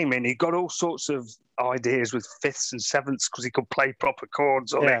he came in, he got all sorts of ideas with fifths and sevenths because he could play proper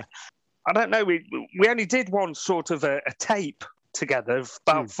chords on it. I don't know, we only did one sort of a tape together of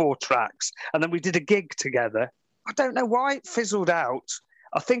about 4 tracks, and then we did a gig together. I don't know why it fizzled out.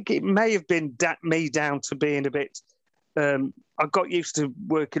 I think it may have been me down to being a bit... I got used to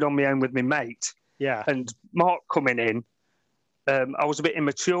working on my own with my mate. Yeah. And Mark coming in, I was a bit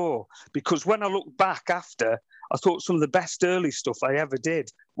immature because when I look back after, I thought some of the best early stuff I ever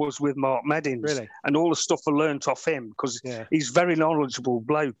did was with Mark Meddings. Really? And all the stuff I learnt off him because he's a very knowledgeable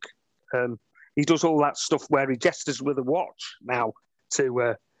bloke. He does all that stuff where he gestures with a watch now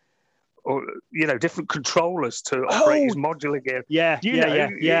to... or different controllers to operate his modular gear. He's a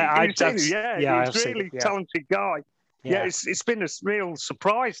really talented guy. Yeah, it's been a real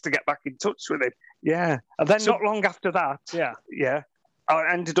surprise to get back in touch with him. Yeah, and then not long after that,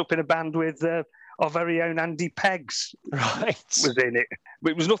 I ended up in a band with our very own Andy Peggs. Right, was in it.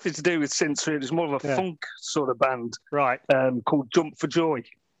 But it was nothing to do with synths. It was more of a funk sort of band. Right, called Jump for Joy.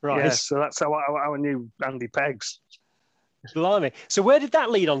 Right, yeah, so that's how I knew Andy Peggs. Blimey. So where did that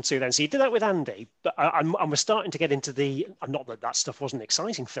lead on to then? So you did that with Andy, but and we're starting to get into the, not that stuff wasn't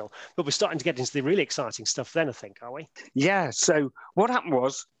exciting, Phil, but we're starting to get into the really exciting stuff then, I think, are we? Yeah, so what happened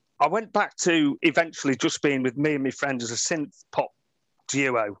was I went back to eventually just being with me and my friend as a synth pop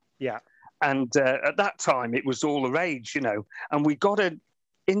duo. Yeah. And at that time, it was all the rage, and we got an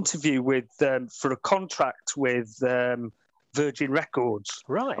interview with for a contract with Virgin Records.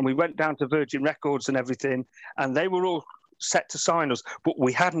 Right. And we went down to Virgin Records and everything, and they were all set to sign us, but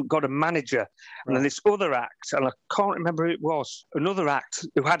we hadn't got a manager. Right. And then this other act, and I can't remember who it was, another act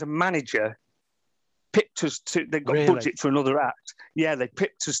who had a manager pipped us to, they got budget for another act. Yeah, they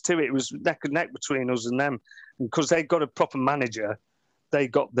pipped us to it. It was neck and neck between us and them. And because they got a proper manager, they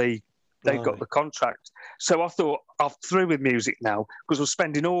got the contract. So I thought, I'm through with music now because I was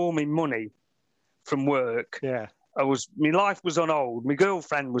spending all my money from work. Yeah. My life was on hold. My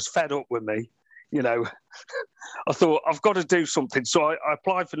girlfriend was fed up with me. I thought, I've got to do something. So I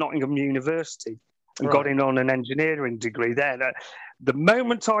applied for Nottingham University and got in on an engineering degree there. The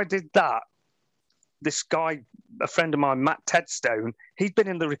moment I did that, this guy, a friend of mine, Matt Tedstone, he'd been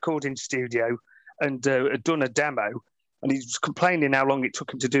in the recording studio and had done a demo, and he was complaining how long it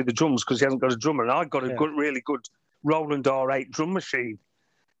took him to do the drums because he hasn't got a drummer. And I got a really good Roland R8 drum machine.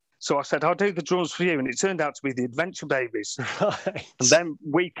 So I said, I'll do the drums for you. And it turned out to be the Adventure Babies. Right. And then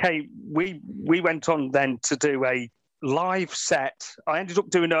we went on then to do a live set. I ended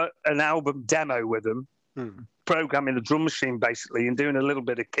up doing an album demo with them, programming the drum machine basically and doing a little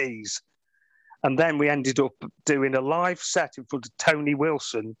bit of keys. And then we ended up doing a live set in front of Tony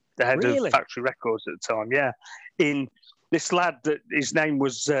Wilson, the head of Factory Records at the time. Yeah. In this lad, that his name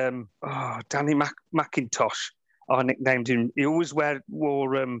was Danny McIntosh. I nicknamed him. He always wore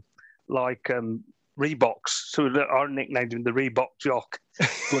Reeboks, so I nicknamed him the Reebok Jock.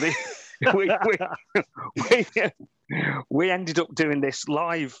 But we ended up doing this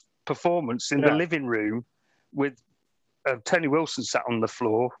live performance in the living room with Tony Wilson sat on the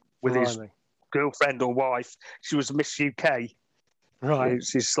floor with his girlfriend or wife. She was Miss UK. Right.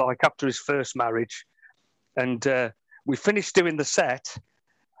 It's like after his first marriage. And we finished doing the set,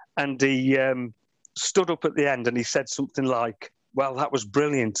 and he stood up at the end and he said something like, well, that was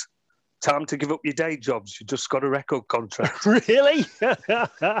brilliant. Time to give up your day jobs. You just got a record contract. Really?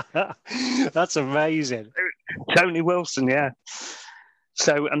 That's amazing. Tony Wilson, yeah.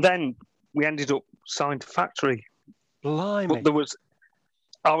 So, and then we ended up signed to Factory. Blimey. But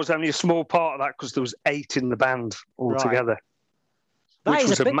I was only a small part of that because there was 8 in the band altogether, which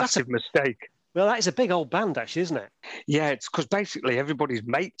was a massive mistake. Well, that is a big old band, actually, isn't it? Yeah, it's because basically everybody's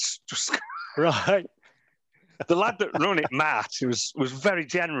mates. Just right. The lad that run it, Matt, was very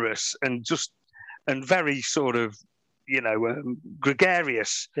generous and very sort of,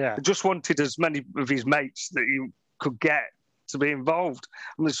 gregarious. Yeah. Just wanted as many of his mates that you could get to be involved.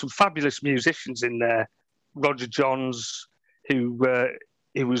 And there's some fabulous musicians in there. Roger Johns, who was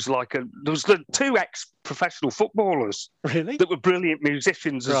there was the 2 ex-professional footballers. Really? That were brilliant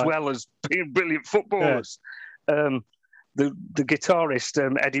musicians as well as being brilliant footballers. Yeah. The guitarist,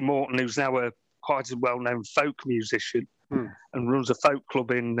 Eddie Morton, who's now quite a well-known folk musician and runs a folk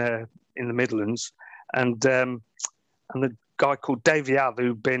club in the Midlands, and the guy called Davey Av,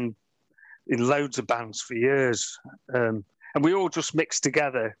 who'd been in loads of bands for years, and we all just mixed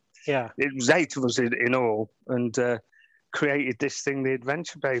together. Yeah. It was 8 of us in all, and created this thing, the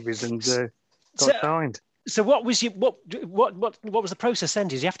Adventure Babies, and got signed. So what was what was the process then?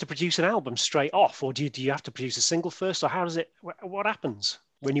 Did you have to produce an album straight off, or do you have to produce a single first, or how does it? What happens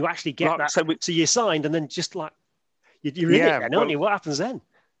when you actually get that? So you're signed, and then just like you're in it, then, aren't you? What happens then?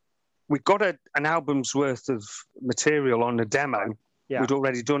 We got an album's worth of material on a demo. Yeah. We'd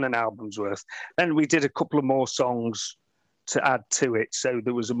already done an album's worth. Then we did a couple of more songs to add to it, so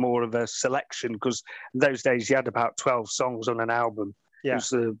there was more of a selection, because those days you had about 12 songs on an album. Yeah. It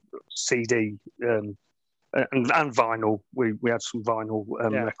was a CD and vinyl. We had some vinyl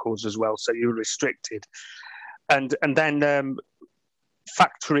records as well, so you were restricted. And then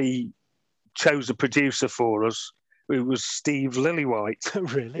Factory chose a producer for us. It was Steve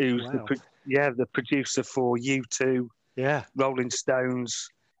Lillywhite. Really? Who was the producer for U2, Rolling Stones.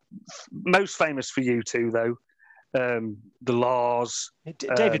 Most famous for U2, though. The Laws.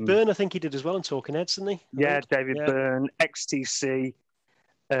 David Byrne, I think he did as well in Talking Heads, didn't he? David Byrne, XTC.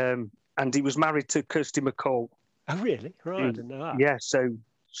 And he was married to Kirsty MacColl. Oh, really? Right, I didn't know that. Yeah, so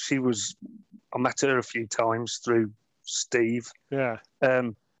I met her a few times through Steve. Yeah.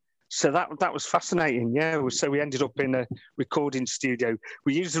 So that was fascinating, yeah. So we ended up in a recording studio.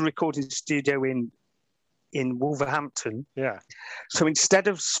 We used a recording studio in Wolverhampton. Yeah. So instead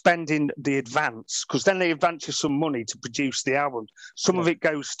of spending the advance, because then they advance you some money to produce the album, some of it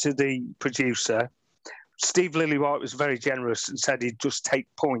goes to the producer. Steve Lillywhite was very generous and said he'd just take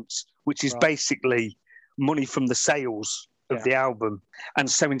points, which is basically money from the sales of the album. And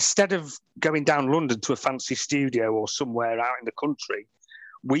so instead of going down London to a fancy studio or somewhere out in the country,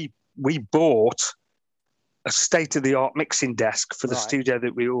 we bought a state-of-the-art mixing desk for the studio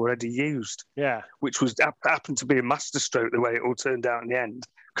that we already used. Yeah. Which happened to be a masterstroke the way it all turned out in the end.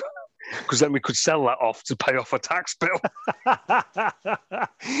 Because then we could sell that off to pay off a tax bill.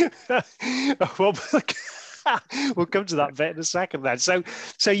 Well, we'll come to that bit in a second then. So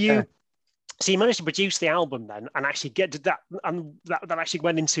you managed to produce the album then, and actually get to that, and that actually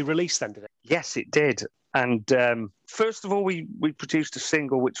went into release then, did it? Yes, it did. And first of all, we produced a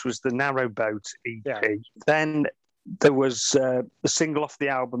single, which was the Narrowboat EP. Yeah. Then there was the single off the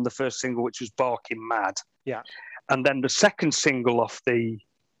album, the first single, which was Barking Mad. Yeah. And then the second single off the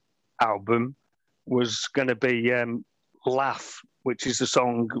album was going to be Laugh, which is a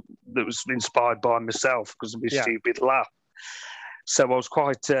song that was inspired by myself because of my stupid laugh. So I was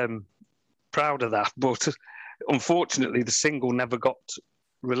quite proud of that. But unfortunately, the single never got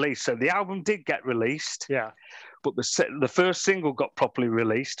released. So the album did get released. Yeah. But the first single got properly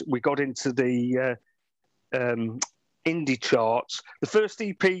released. We got into the indie charts. The first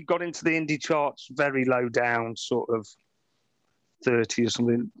EP got into the indie charts very low down, sort of 30 or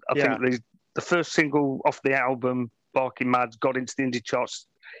something. I think the first single off the album, Barking Mad, got into the indie charts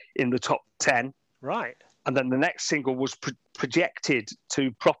in the top 10. Right. And then the next single was projected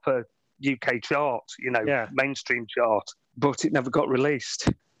to proper UK chart, mainstream chart, but it never got released.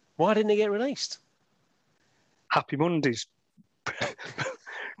 Why didn't it get released? Happy Mondays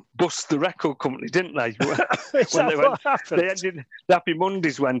bust the record company, didn't they? The Happy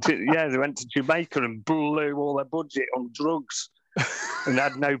Mondays went to Jamaica and blew all their budget on drugs and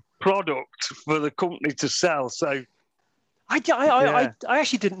had no product for the company to sell. So I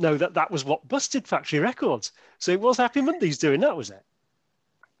actually didn't know that was what busted Factory Records. So it was Happy Mondays doing that, was it?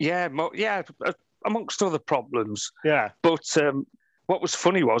 Yeah, amongst other problems. Yeah. But what was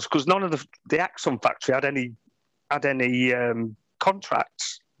funny was because none of the acts on Factory had any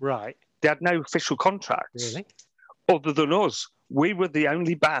contracts. Right. They had no official contracts. Really? Other than us. We were the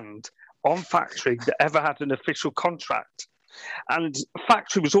only band on Factory that ever had an official contract. And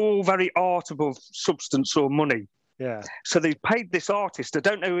Factory was all very art above substance or money. Yeah. So they paid this artist, I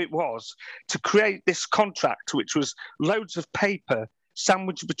don't know who it was, to create this contract, which was loads of paper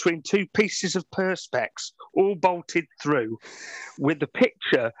sandwiched between two pieces of perspex, all bolted through, with a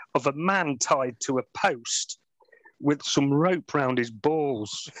picture of a man tied to a post with some rope round his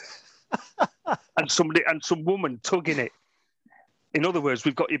balls, and some woman tugging it. In other words,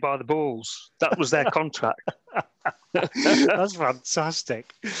 we've got you by the balls. That was their contract. That's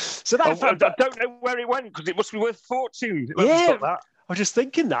fantastic. So that I don't know where it went because it must be worth a fortune. Yeah, I was just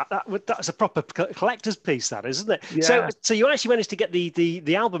thinking that's a proper collector's piece, that isn't it? Yeah. So you actually managed to get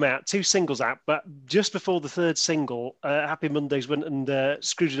the album out, 2 singles out, but just before the third single, Happy Mondays went and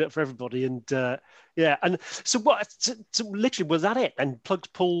screwed it up for everybody, and and so what? So literally, was that it? And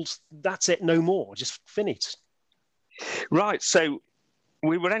plugged, pulled. That's it. No more. Just finished. Right. So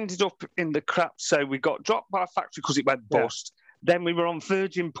we were ended up in the crap. So we got dropped by Factory because it went bust. Then we were on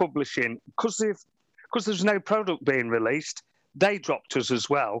Virgin Publishing because there was no product being released. they dropped us as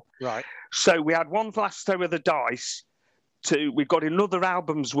well. Right. So we had one last throw of the dice. We got another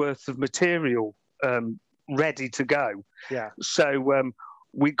album's worth of material ready to go. Yeah. So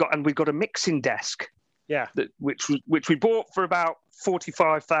we got a mixing desk. Yeah. Which we bought for about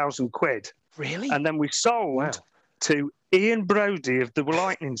 45,000 quid. Really? And then we sold to Ian Brodie of the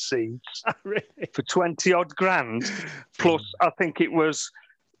Lightning Seeds Really? for 20 odd grand. Plus, I think it was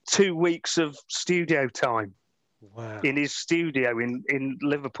 2 weeks of studio time in his studio in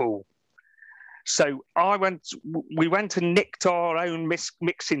Liverpool. So we went and nicked our own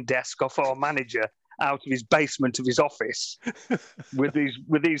mixing desk off our manager out of his basement of his office with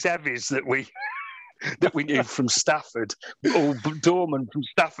these heavies that we knew from Stafford, or Dorman from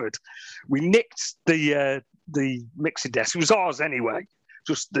Stafford. We nicked the mixing desk. It was ours anyway.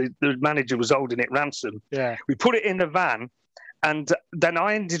 Just the manager was holding it ransom. Yeah. We put it in a van, and then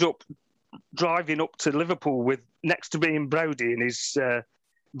I ended up driving up to Liverpool next to Ian Brodie in his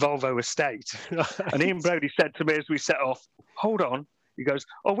Volvo estate. And Ian Brodie said to me as we set off, "Hold on." He goes,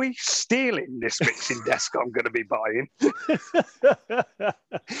 "Are we stealing this mixing desk I'm going to be buying?"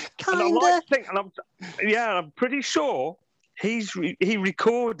 Kinda. I'm pretty sure he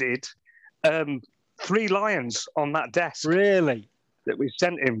recorded 3 lions on that desk. Really? That we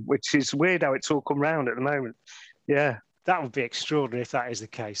sent him, which is weird how it's all come round at the moment. Yeah. That would be extraordinary if that is the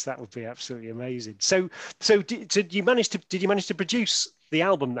case. That would be absolutely amazing. So did you manage to produce the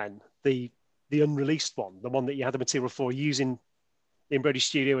album then, the unreleased one, the one that you had the material for, using in Brodie's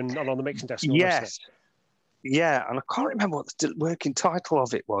studio and on the mixing desk? Yes. Yeah, and I can't remember what the working title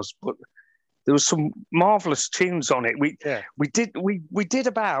of it was, but there was some marvelous tunes on it. We did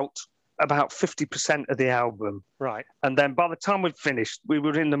about 50% of the album, right? And then by the time we'd finished, we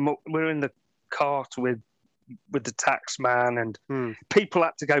were in the cart with the tax man, and people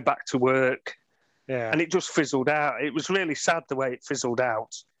had to go back to work. Yeah, and it just fizzled out. It was really sad the way it fizzled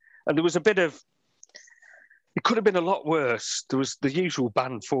out, and there was a bit of. It could have been a lot worse. There was the usual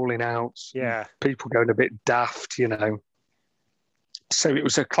band falling out. Yeah. People going a bit daft, So it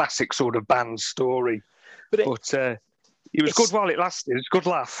was a classic sort of band story. But it was good while it lasted. It was a good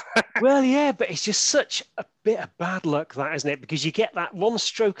laugh. Well, yeah, but it's just such a bit of bad luck, that, isn't it? Because you get that one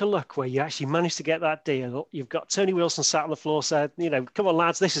stroke of luck where you actually manage to get that deal. You've got Tony Wilson sat on the floor, said, "Come on,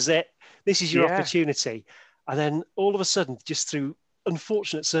 lads, this is it. This is your opportunity." And then all of a sudden, just through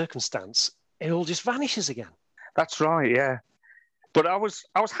unfortunate circumstance, it all just vanishes again. That's right, yeah. But I was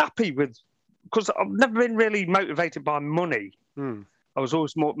happy because I've never been really motivated by money. I was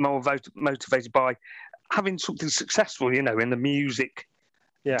always more motivated by having something successful, in the music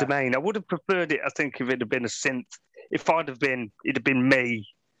domain. I would have preferred it, I think, if it had been a synth. If it'd have been me,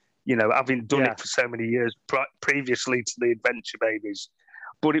 having done it for so many years previously to the Adventure Babies.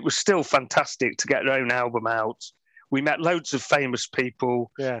 But it was still fantastic to get their own album out. We met loads of famous people.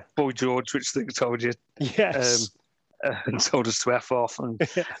 Yeah. Boy George, which I think I told you. Yes. And told us to F off.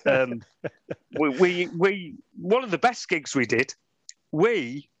 And we one of the best gigs we did,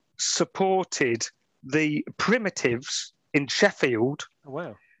 we supported the Primitives in Sheffield. Oh,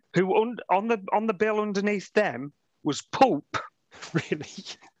 wow. Who on the bill underneath them was Pulp. Really?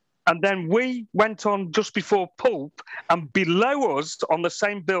 And then we went on just before Pulp, and below us on the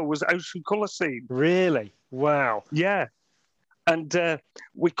same bill was Ocean Colour Scene. Really? Wow. Yeah. And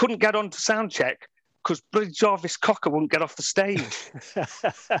we couldn't get on to soundcheck because bloody Jarvis Cocker wouldn't get off the stage.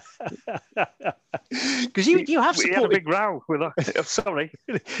 Because you have supported... We had a big row with her. Sorry.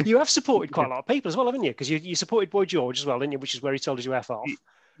 You have supported quite a lot of people as well, haven't you? Because you supported Boy George as well, didn't you? Which is where he told us to F off.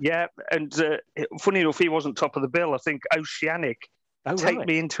 Yeah, and funny enough, he wasn't top of the bill. I think Oceanic, Take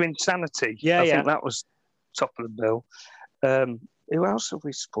Me Into Insanity. I think that was top of the bill. Who else have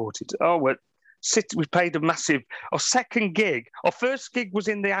we supported? We paid a massive... Our second gig, our first gig was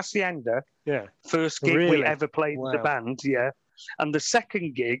in the Hacienda. Yeah. First gig we ever played with the band, And the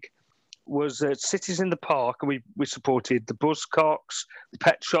second gig was at Cities in the Park, and we supported the Buzzcocks, the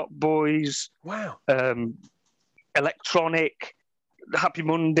Pet Shop Boys. Wow. Electronic, the Happy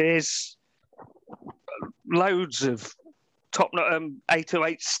Mondays, loads of top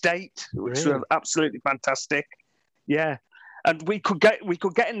 808 State, which were absolutely fantastic. Yeah. And we could get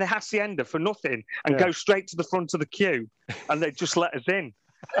in the Hacienda for nothing and go straight to the front of the queue, and they'd just let us in,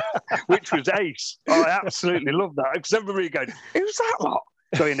 which was ace. I absolutely loved that, because everybody going, "Who's that lot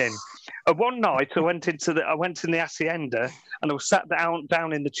going in?" And one night I went in the Hacienda, and I was sat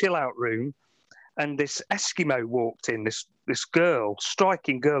down in the chill out room, and this Eskimo walked in, this girl,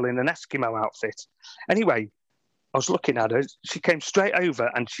 striking girl in an Eskimo outfit. Anyway, I was looking at her. She came straight over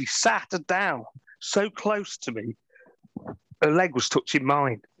and she sat her down so close to me. Her leg was touching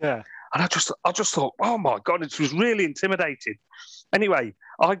mine. Yeah. And I just thought, oh my God, it was really intimidating. Anyway,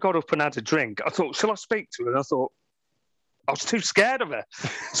 I got up and had a drink. I thought, shall I speak to her? And I thought, I was too scared of her.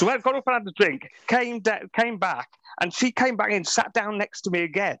 So I got up and had a drink, came back, and she came back in, sat down next to me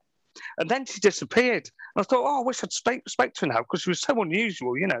again. And then she disappeared. And I thought, I wish I'd spoke to her now, because she was so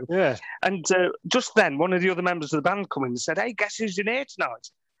unusual, you know. Yeah. And just then, one of the other members of the band come in and said, hey, guess who's in here tonight?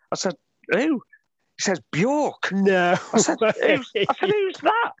 I said, who? He says, Bjork. No. I said, who's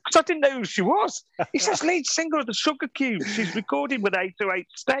that? Because I didn't know who she was. He says, lead singer of the Sugar Cube. She's recording with 808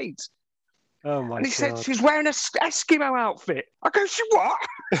 State. Oh, my God. And he said, she's wearing an Eskimo outfit. I go, she what?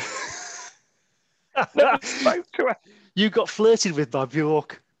 Never spoke to her. You got flirted with by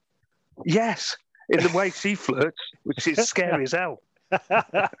Bjork. Yes, in the way she flirts, which is scary as hell.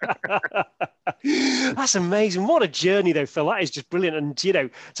 That's amazing. What a journey, though, Phil. That is just brilliant. And, you know,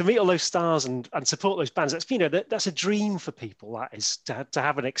 to meet all those stars and support those bands, that's, you know, that's a dream for people, that is, to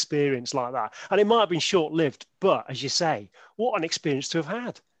have an experience like that. And it might have been short-lived, but, as you say, what an experience to have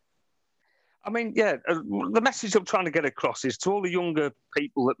had. I mean, yeah, the message I'm trying to get across is to all the younger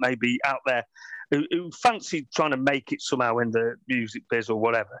people that may be out there who fancy trying to make it somehow in the music biz or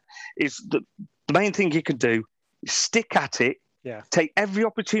whatever, is that the main thing you can do is stick at it, take every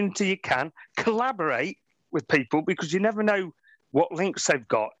opportunity you can, collaborate with people, because you never know what links they've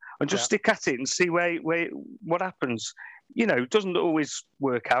got, and just stick at it and see what happens. You know, it doesn't always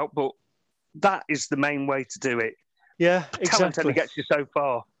work out, but that is the main way to do it. Yeah, exactly. Talent only gets you so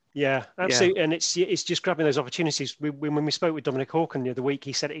far. Yeah, absolutely. Yeah. And it's just grabbing those opportunities. When we spoke with Dominic Hawken the other week,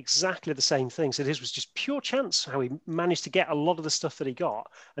 he said exactly the same thing. So his was just pure chance how he managed to get a lot of the stuff that he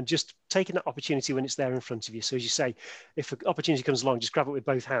got, and just taking that opportunity when it's there in front of you. So as you say, if an opportunity comes along, just grab it with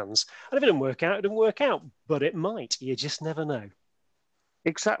both hands. And if it didn't work out, it didn't work out. But it might. You just never know.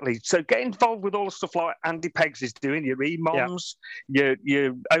 Exactly. So get involved with all the stuff like Andy Peggs is doing, your EMOMs,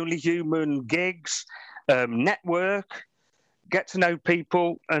 your Only Human gigs, network. Get to know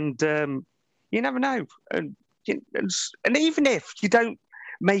people, and you never know. And even if you don't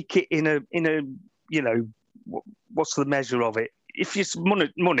make it in a you know, what's the measure of it? If it's money,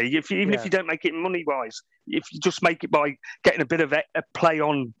 even if you don't make it money wise, if you just make it by getting a bit of a play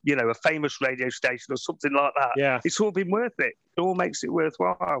on, you know, a famous radio station or something like that, it's all been worth it. It all makes it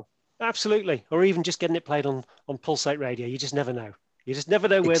worthwhile. Absolutely. Or even just getting it played on Pulsate Radio. You just never know. You just never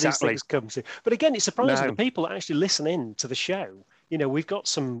know where these things come to. But again, it's surprising the people that actually listen in to the show. You know, we've got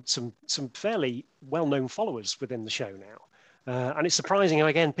some fairly well-known followers within the show now. And it's surprising how,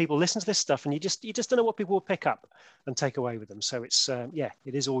 again, people listen to this stuff and you just don't know what people will pick up and take away with them. So it's, it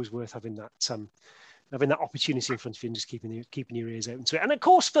is always worth having that opportunity in front of you and just keeping your ears open to it. And of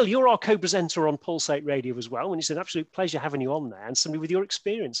course, Phil, you're our co-presenter on Pulsate Radio as well. And it's an absolute pleasure having you on there and somebody with your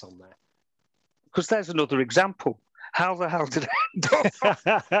experience on there. Because there's another example. How the hell did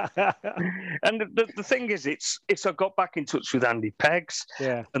I And the thing is, it's I got back in touch with Andy Peggs,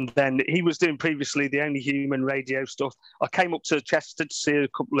 and then he was doing previously the Only Human radio stuff. I came up to Chester to see a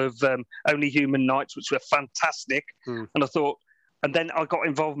couple of Only Human nights, which were fantastic. And I thought, and then I got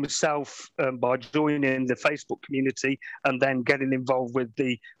involved myself by joining the Facebook community, and then getting involved with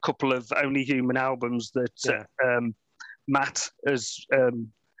the couple of Only Human albums that Matt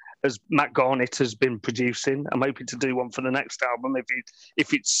as Matt Garnett has been producing. I'm hoping to do one for the next album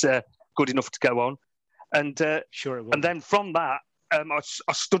if it's good enough to go on. And sure it will. And then from that, I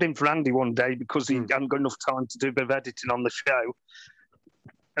stood in for Andy one day because he hadn't got enough time to do a bit of editing on the show.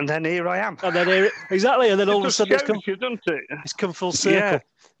 And then here I am. And then exactly. And then all of a sudden it's come full circle.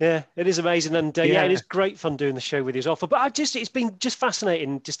 Yeah, it is amazing. And it is great fun doing the show with you as well. But it's been just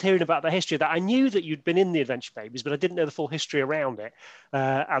fascinating just hearing about the history of that. I knew that you'd been in the Adventure Babies, but I didn't know the full history around it.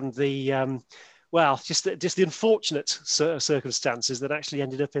 And the, just the unfortunate circumstances that actually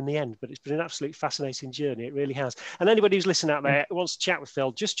ended up in the end. But it's been an absolutely fascinating journey. It really has. And anybody who's listening out there who wants to chat with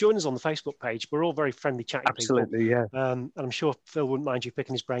Phil, just join us on the Facebook page. We're all very friendly chatting people. Absolutely, yeah. And I'm sure Phil wouldn't mind you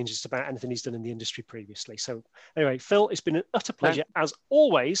picking his brains just about anything he's done in the industry previously. So anyway, Phil, it's been an utter pleasure as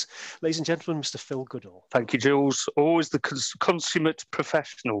always. Ladies and gentlemen, Mr. Phil Goodall. Thank you, Jules. Always the consummate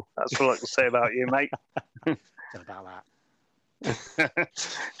professional. That's what I can say about you, mate. Not about that.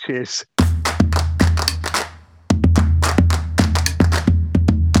 Cheers.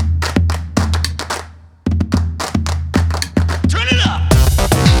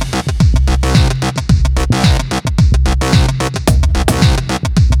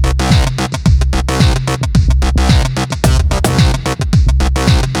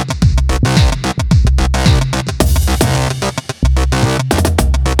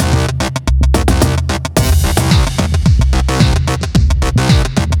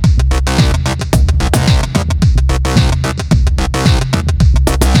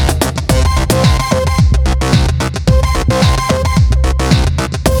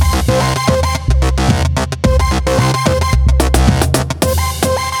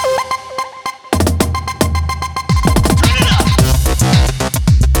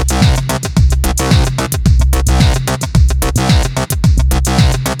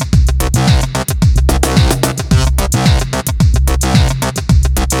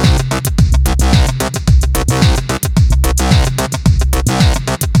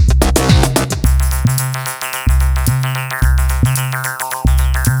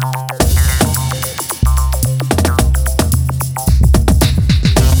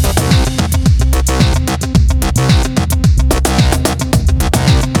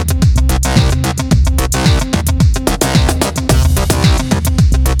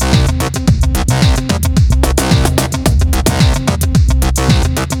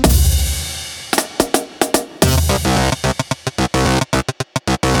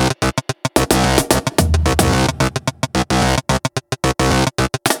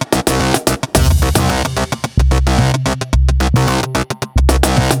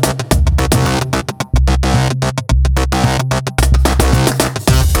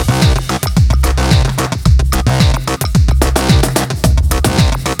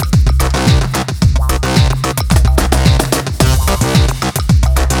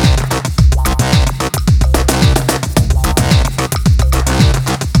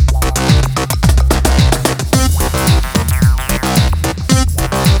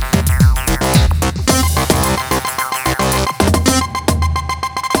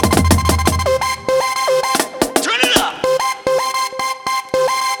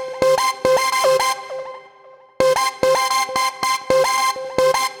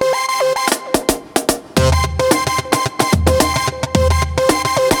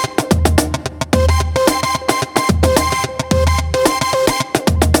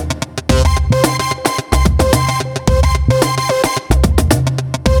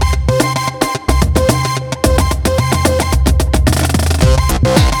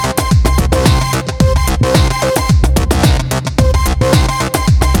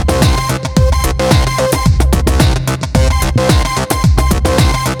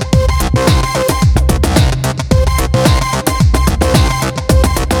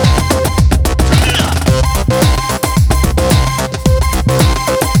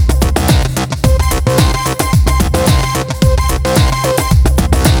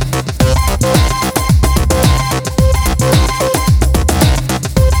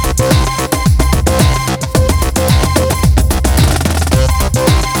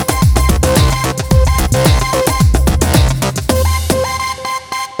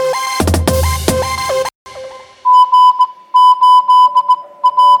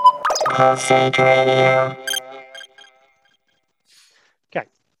 Okay.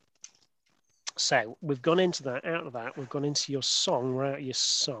 So we've gone into that, out of that. We've gone into your song. We're out of your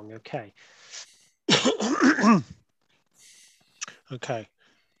song. Okay. Okay.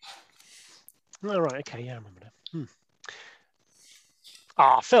 All right. Okay. Yeah, I remember that.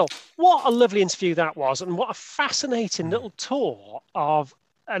 Phil, what a lovely interview that was, and what a fascinating little tour of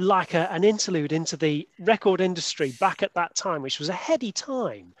an interlude into the record industry back at that time, which was a heady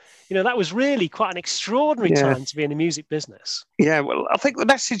time. You know, that was really quite an extraordinary time to be in the music business. Yeah, well, I think the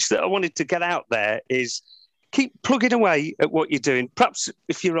message that I wanted to get out there is keep plugging away at what you're doing. Perhaps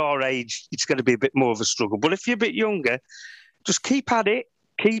if you're our age, it's going to be a bit more of a struggle. But if you're a bit younger, just keep at it,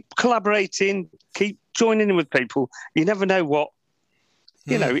 keep collaborating, keep joining in with people. You never know what.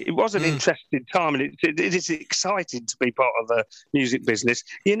 You know, it was an interesting time, and it is exciting to be part of the music business.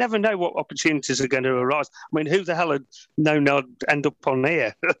 You never know what opportunities are going to arise. I mean, who the hell would know I'd end up on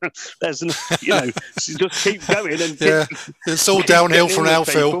here? There's, so just keep going and it's all downhill from now,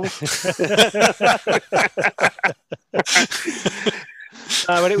 Phil.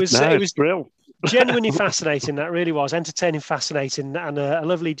 But it was brilliant. Genuinely fascinating. That really was entertaining, fascinating, and a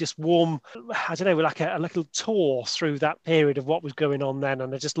lovely, just warm, I don't know, like a little tour through that period of what was going on then.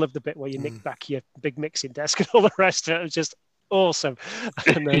 And I just loved the bit where you nicked back your big mixing desk and all the rest of it. It was just awesome.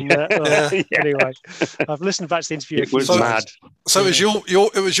 And then anyway, I've listened back to the interview. It was mad. So it was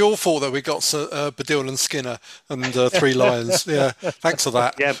your fault that we got Baddiel and Skinner and Three Lions. Yeah, thanks for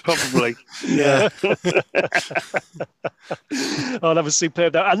that. Yeah, probably. Yeah. Oh, that was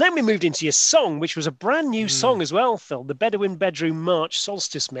superb. And then we moved into your song, which was a brand new song as well, Phil, the Bedouin Bedroom March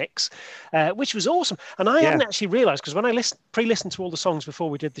Solstice Mix, which was awesome. And I hadn't actually realised, because when I pre-listened to all the songs before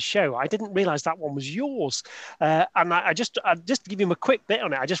we did the show, I didn't realise that one was yours. And I just to give you a quick bit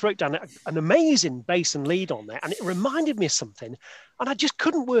on it, I just wrote down an amazing bass and lead on there, and it reminded me of something, and I just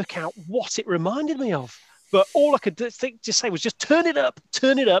couldn't work out what it reminded me of. But all I could just say was just turn it up,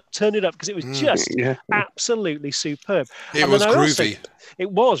 because it was just absolutely superb. It was groovy.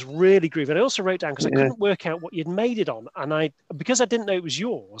 It was really groovy. And I also wrote down, because I couldn't work out what you'd made it on. And because I didn't know it was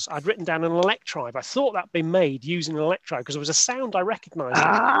yours, I'd written down an Electribe. I thought that'd been made using an Electribe, because it was a sound I recognised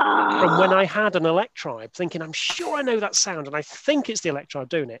from when I had an Electribe, thinking, I'm sure I know that sound, and I think it's the Electribe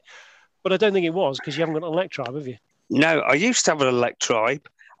doing it. But I don't think it was, because you haven't got an Electribe, have you? No, I used to have an Electribe,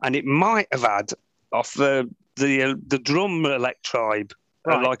 and it might have had off the drum Electribe,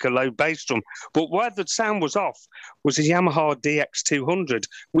 like a low bass drum. But where the sound was off was a Yamaha DX200,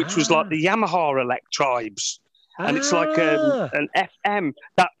 which was like the Yamaha Electribes. And it's like an FM.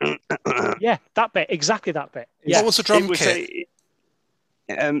 That bit, exactly that bit. Yeah. What was the drum kit?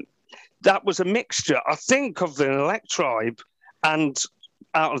 That was a mixture, I think, of the Electribe and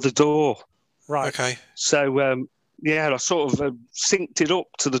Out of the Door. Right. Okay. So, I sort of synced it up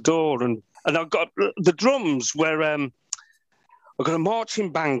to the Door, and I got the drums where I got a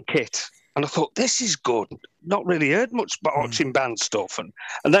marching band kit, and I thought, this is good. Not really heard much marching band stuff, and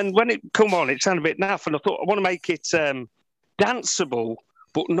then when it come on, it sounded a bit naff, and I thought I want to make it danceable,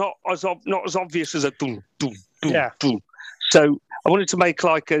 but not as obvious as a boom, boom, boom, boom. So I wanted to make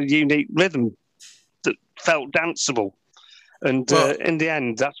like a unique rhythm that felt danceable. And in the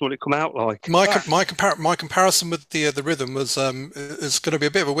end, that's what it come out like. My comparison with the rhythm was it's going to be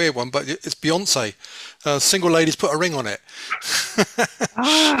a bit of a weird one, but it's Beyonce. Single ladies put a ring on it.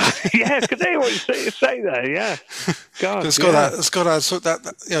 Yeah, could they what you say there? Yeah, God, it's got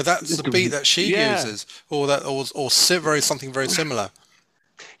that. You know, that's the beat that she uses, or something very similar.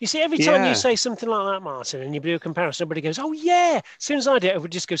 You see, every time you say something like that, Martin, and you do a comparison, everybody goes, "Oh yeah!" As soon as I do it, it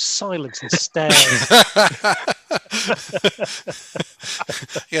would just go silent and stare.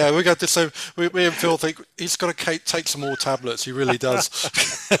 Yeah, we got this. So we and Phil think he's got to take some more tablets. He really does.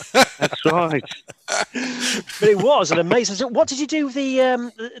 That's right. But it was an amazing. So what did you do with the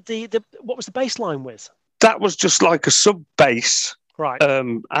what was the bass line with? That was just like a sub bass, right?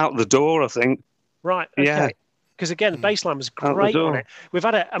 Out the Door, I think. Right. Okay. Yeah. Because again, the bass line was great on it. We've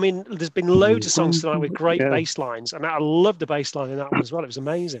had there's been loads of songs tonight with great bass lines, and I loved the bass line in that one as well. It was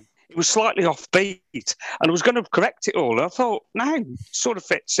amazing. It was slightly offbeat, and I was going to correct it all. I thought, no, it sort of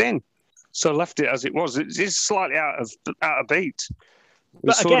fits in, so I left it as it was. It is slightly out of beat.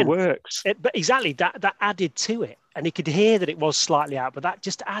 But again, sort of works. But exactly that added to it, and you could hear that it was slightly out, but that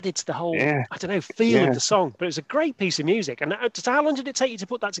just added to the whole feel of the song. But it was a great piece of music. And how long did it take you to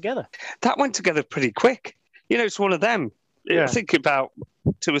put that together? That went together pretty quick. You know, it's one of them. I think about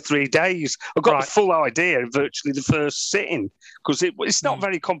 2 or 3 days. I got the full idea virtually the first sitting, because it's not a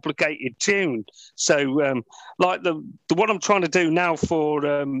very complicated tune. So, like the what I'm trying to do now for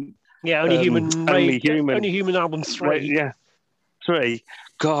Only Human album 3. 3,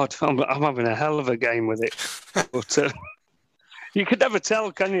 God, I'm having a hell of a game with it. But you could never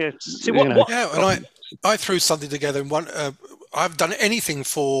tell, can you? See, what? Yeah, and I threw something together in one. I've done anything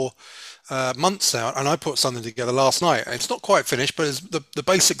for months now, and I put something together last night. It's not quite finished, but it's the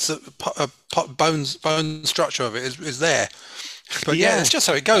basics, bone structure of it is there. But yeah, it's just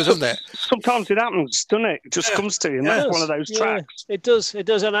how it goes, isn't it? Sometimes it happens, doesn't it? It just comes to you, and that's one of those tracks. It does.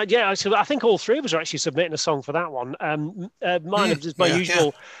 And I think all three of us are actually submitting a song for that one. Mine is my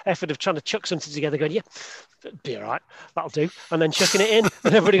usual effort of trying to chuck something together, going, yeah, be all right, that'll do, and then chucking it in,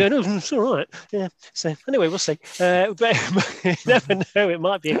 and everybody going, oh, it's all right. Yeah. So anyway, we'll see. But you never know, it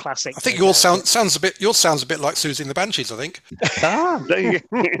might be a classic. I think yours sounds a bit like Susie and the Banshees. I think. There you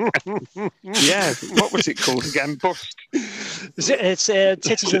go. Yeah. What was it called again? Bust. It's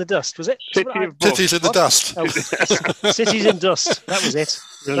Titties in the Dust, was it? Titties in the Dust. Oh, Cities in Dust. That was it.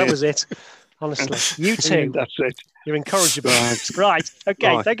 Brilliant. That was it. Honestly, you two. That's it. You're incorrigible. Right. Okay.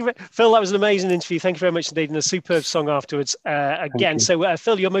 Right. Thank you, Phil. That was an amazing interview. Thank you very much indeed, and a superb song afterwards. Again, so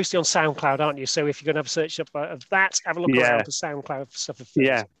Phil, you're mostly on SoundCloud, aren't you? So if you're going to have a search up of that, have a look around for SoundCloud stuff.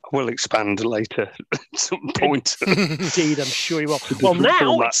 Yeah, we'll expand later at some point. Indeed, I'm sure you will. Well,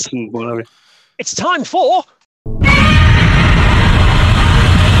 now it's time for.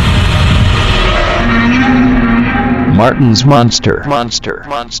 Martin's Monster.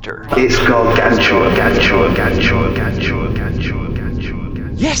 It's gargantua.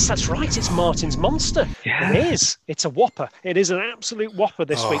 Yes, that's right. It's Martin's Monster. Yeah. It is. It's a whopper. It is an absolute whopper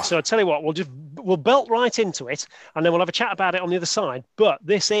this week. So I tell you what, we'll belt right into it, and then we'll have a chat about it on the other side. But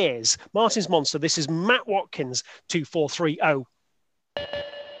this is Martin's Monster. This is Matt Watkins 2430.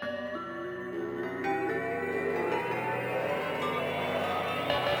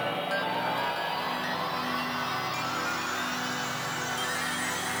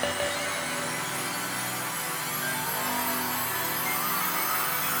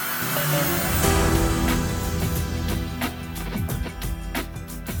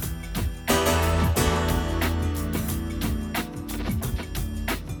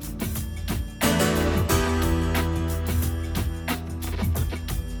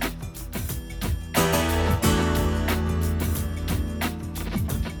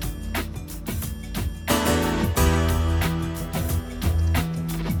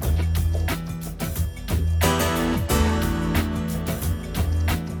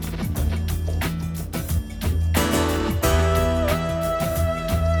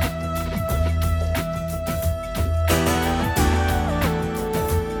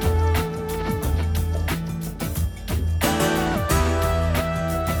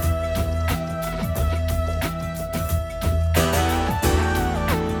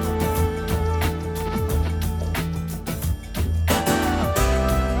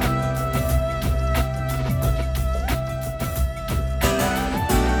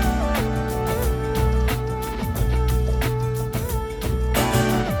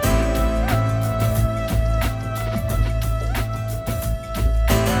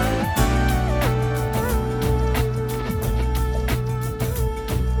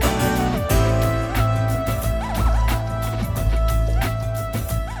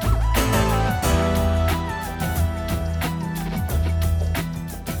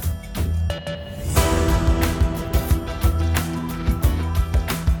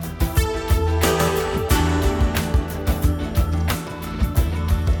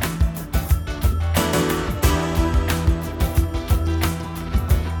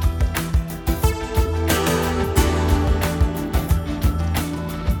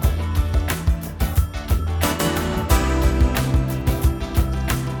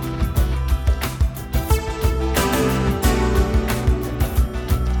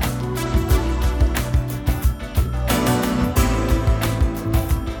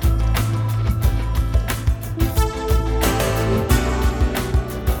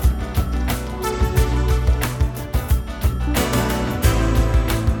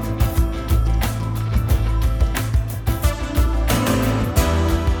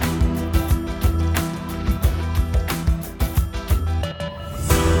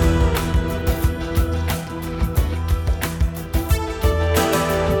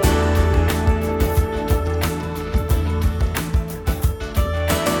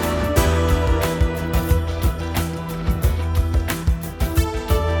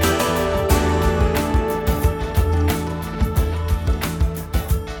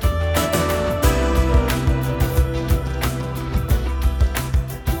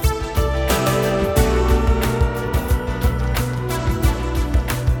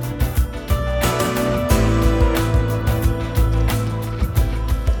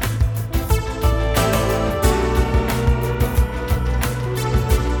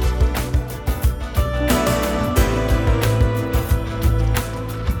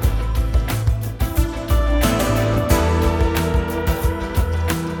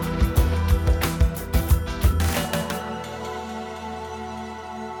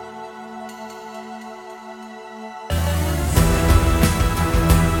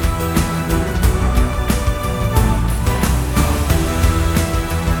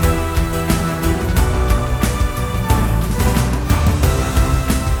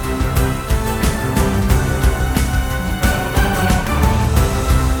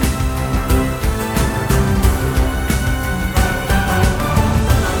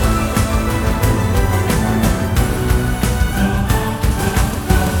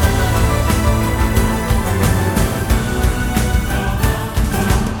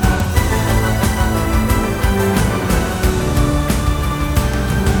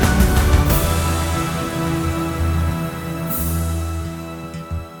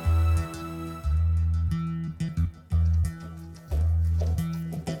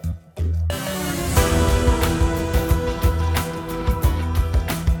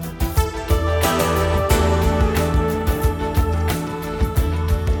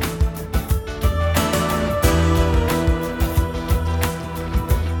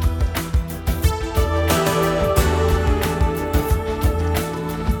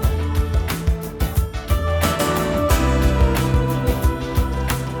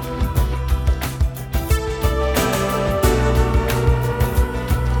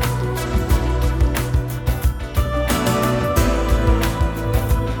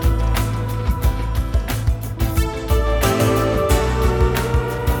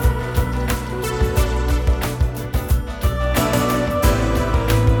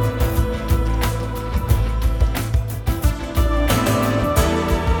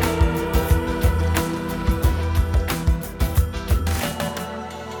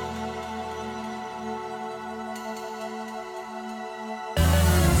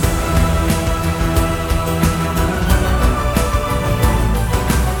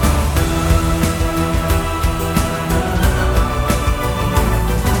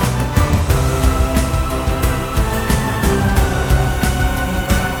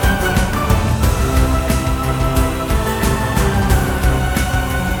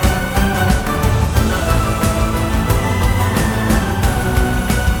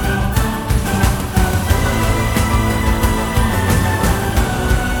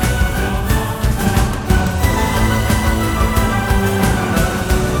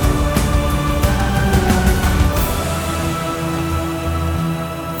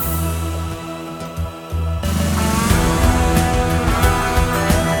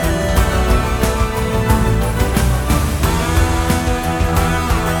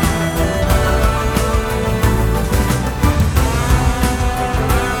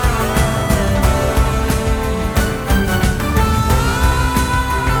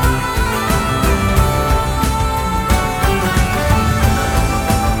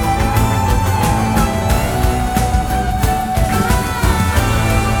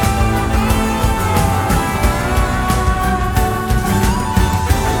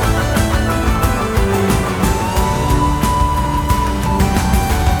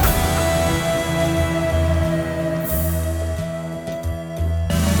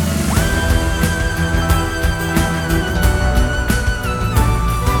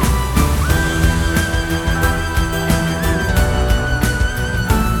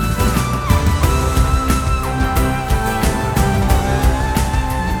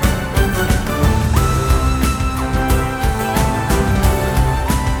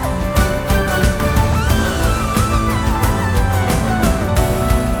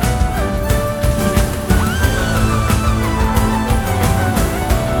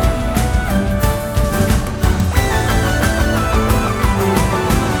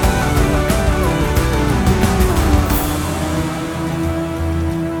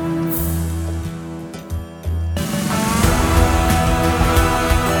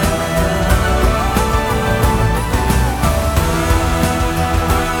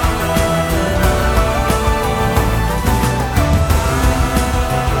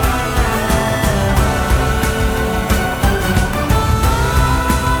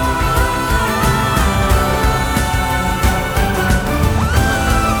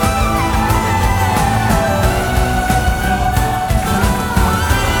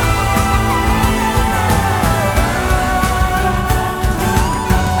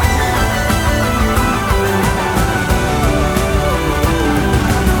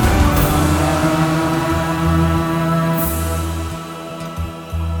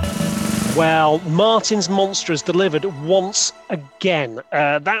 Well, Martin's Monster has delivered once again.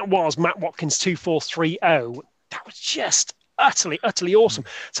 That was Matt Watkins 2430. That was just utterly awesome.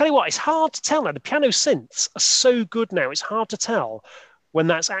 Tell you what, it's hard to tell now. The piano synths are so good now. It's hard to tell when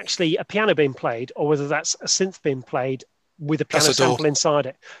that's actually a piano being played or whether that's a synth being played with a piano sample inside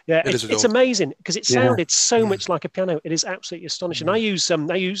it. Yeah, it's amazing because it sounded so much like a piano. It is absolutely astonishing. I use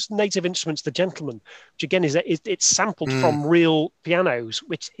Native Instruments, The Gentleman, which again it's sampled from real pianos,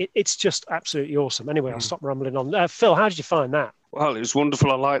 which it's just absolutely awesome. Anyway, I'll stop rambling on. Phil, how did you find that? Well, it was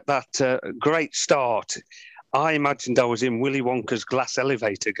wonderful. I like that. Great start. I imagined I was in Willy Wonka's glass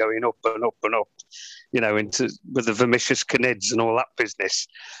elevator going up and up and up, into with the vermicious canids and all that business.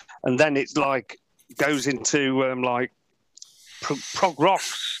 And then it's like goes into prog rock,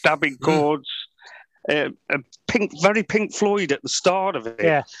 stabbing chords, very Pink Floyd at the start of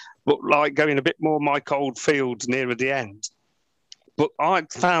it, but like going a bit more Mike Oldfield nearer the end. But I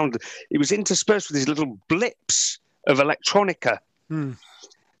found it was interspersed with these little blips of electronica.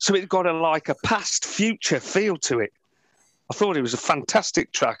 So it got a past future feel to it. I thought it was a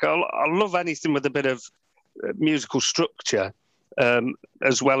fantastic track. I love anything with a bit of musical structure,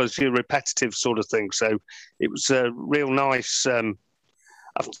 as well as your repetitive sort of thing. So it was a real nice,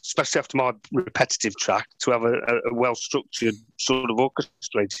 especially after my repetitive track, to have a well-structured sort of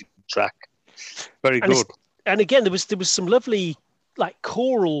orchestrated track. Very good. And again, there was some lovely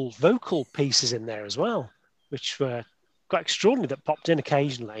choral vocal pieces in there as well, which were quite extraordinary that popped in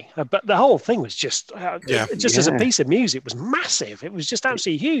occasionally. But the whole thing was just, as a piece of music, was massive. It was just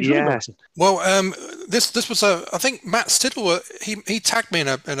absolutely huge. Really massive. Well, this was I think Matt Stiddle, he tagged me in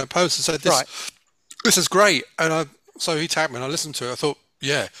a post and said this is great, and so he tagged me and I listened to it. I thought,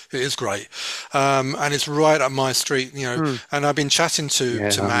 yeah, it is great, and it's right up my street, And I've been chatting to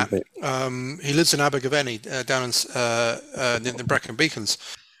Matt. He lives in Abergavenny, down in the Brecon Beacons.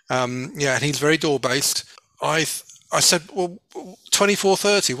 And he's very door based. I said, well,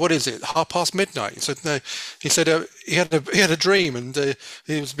 24:30, what is it? midnight? He said, no. He said he had a dream, and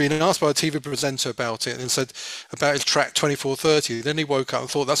he was being asked by a TV presenter about it, and said about his track 24:30. Then he woke up and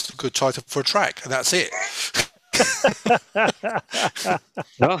thought, that's a good title for a track, and that's it.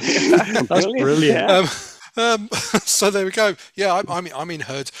 That's brilliant. So there we go. Yeah, the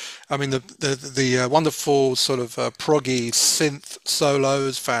wonderful sort of proggy synth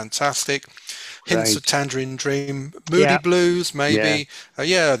solos, fantastic. Hints of Tangerine Dream, Moody Blues, maybe.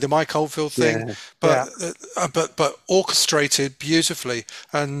 The Mike Oldfield thing, but orchestrated beautifully,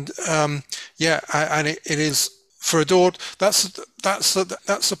 and and it is for Adored. That's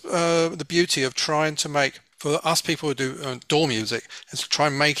the beauty of trying to make, for us people who do door music, is to try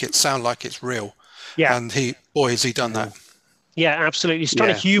and make it sound like it's real. Yeah, and has he done that. Yeah, absolutely. It's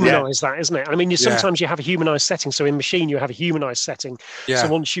trying to humanize that, isn't it? I mean, sometimes you have a humanized setting. So in Machine, you have a humanized setting. Yeah. So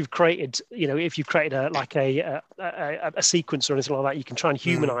once you've created, if you've created a sequence or anything like that, you can try and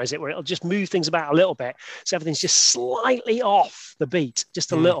humanize it, where it'll just move things about a little bit. So everything's just slightly off the beat,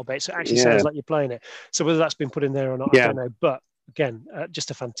 just a little bit. So it actually sounds like you're playing it. So whether that's been put in there or not, I don't know. But again,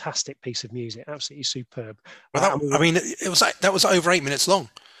 just a fantastic piece of music. Absolutely superb. Well, that was over 8 minutes long.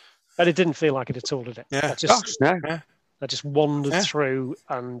 And it didn't feel like it at all, did it? Yeah. That just wandered through,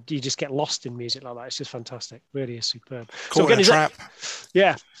 and you just get lost in music like that. It's just fantastic. Really is superb. Caught in a trap.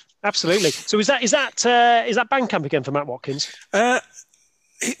 Yeah, absolutely. So is that Bandcamp again for Matt Watkins? Well,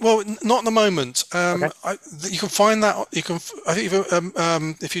 not at the moment. You can find that. I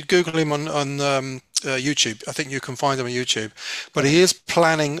think if you Google him on YouTube, I think you can find him on YouTube. But he is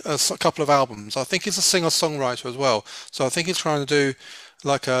planning a couple of albums. I think he's a singer-songwriter as well. So I think he's trying to do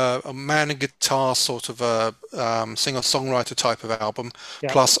like a man and guitar sort of a singer-songwriter type of album,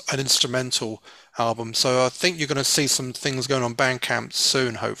 plus an instrumental album. So I think you're going to see some things going on Bandcamp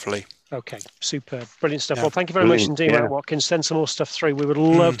soon, hopefully. Okay, superb. Brilliant stuff. Well, thank you very much indeed, Matt Watkins. Send some more stuff through. We would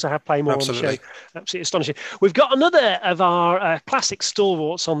love to play more on the show. Absolutely astonishing. We've got another of our classic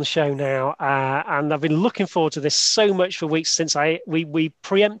stalwarts on the show now, and I've been looking forward to this so much for weeks since we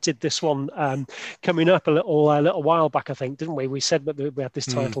preempted this one coming up a little while back, I think, didn't we? We said that we had this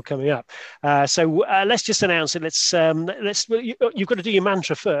title coming up. So let's just announce it. You've got to do your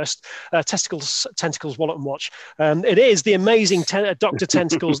mantra first. Testicles, Tentacles, Wallet and Watch. It is the amazing Dr.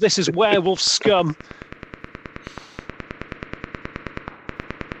 Tentacles. This is Werewolf Scum.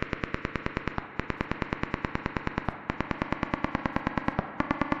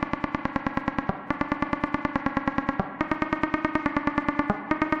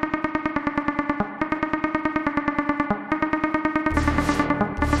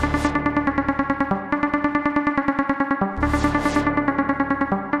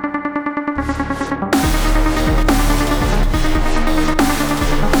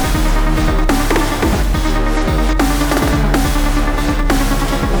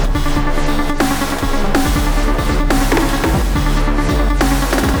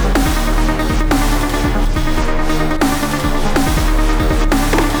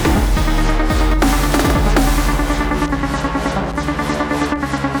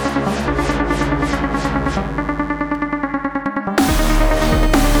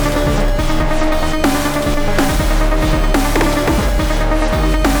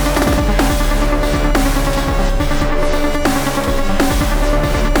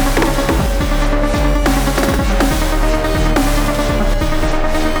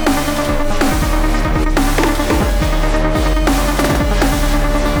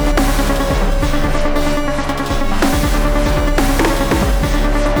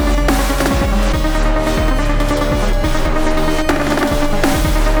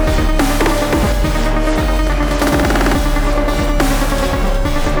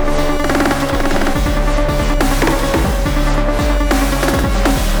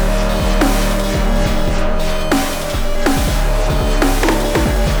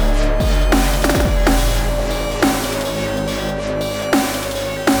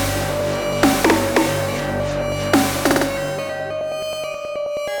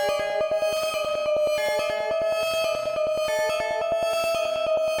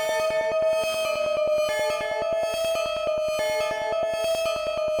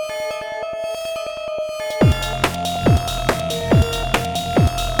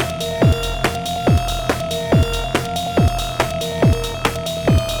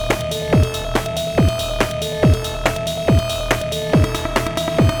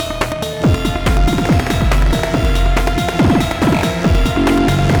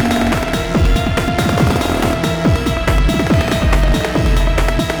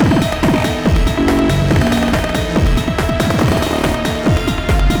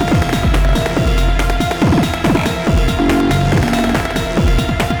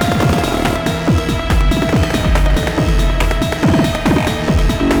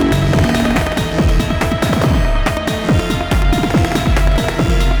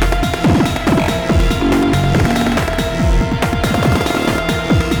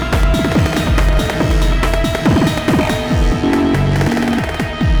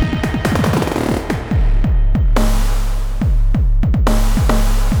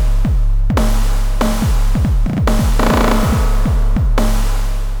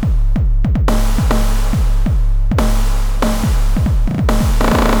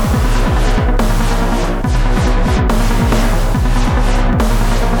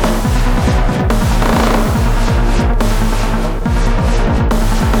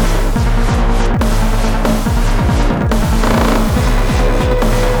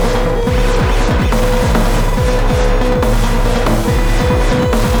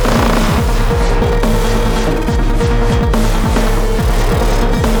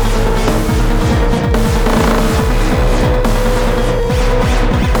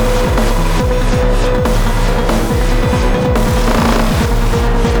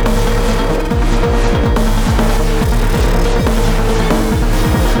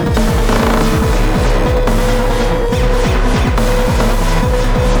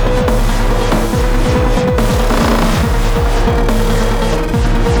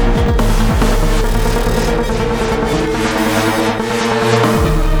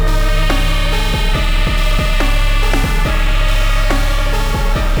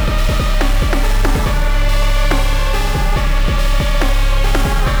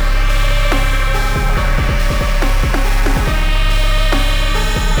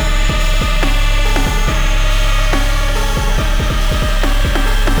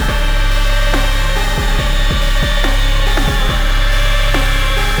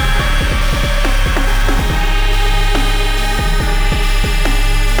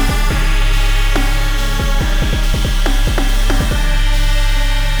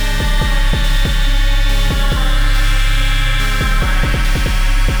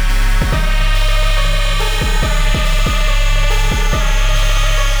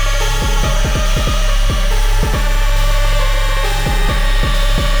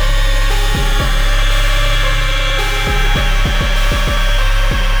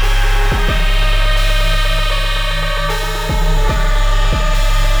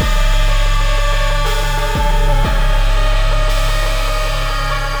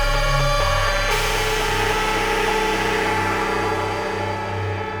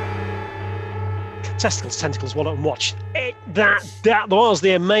 Testicles, Tentacles, Wallet and Watch. That was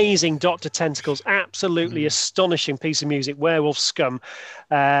the amazing Dr. Tentacles. Absolutely astonishing piece of music. Werewolf Scum.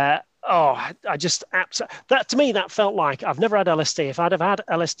 That to me, that felt like I've never had LSD. If I'd have had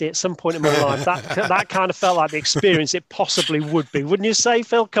LSD at some point in my life, that kind of felt like the experience it possibly would be. Wouldn't you say,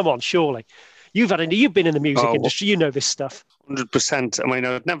 Phil? Come on, surely. You've been in the music industry. You know this stuff. 100%. I mean,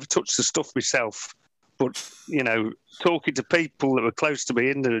 I'd never touched the stuff myself, but, you know, talking to people that were close to me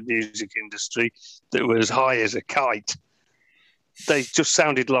in the music industry that were as high as a kite, they just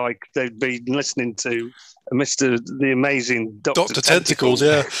sounded like they'd been listening to the amazing Dr. Tentacles,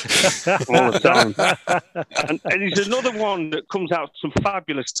 yeah, all the time. And there's another one that comes out with some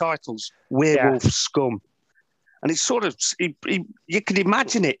fabulous titles, Werewolf Scum. And it's sort of, you can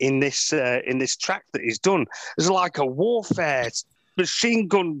imagine it in this track that he's done. There's like a warfare, machine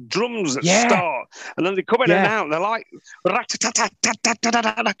gun drums that start, and then they come in and out, and they're like, but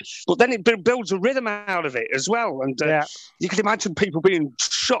then it builds a rhythm out of it as well. And you can imagine people being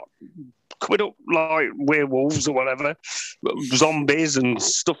shot, coming up like werewolves or whatever, zombies and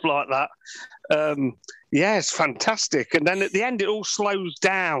stuff like that. It's fantastic. And then at the end, it all slows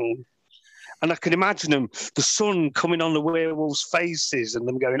down. And I can imagine them, the sun coming on the werewolves' faces and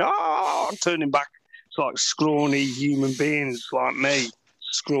them going, turning back to like scrawny human beings like me,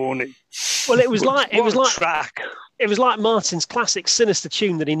 scrawny. Well, it was like track. It was like Martin's classic sinister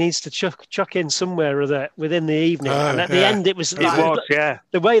tune that he needs to chuck in somewhere within the evening. And at the end, it was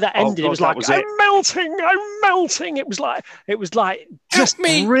the way that ended. It was like, I'm melting. It was like just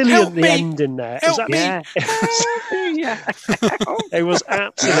brilliant. The ending there. Help me. It was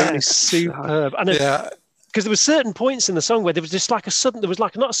absolutely superb. And because there were certain points in the song where there was just like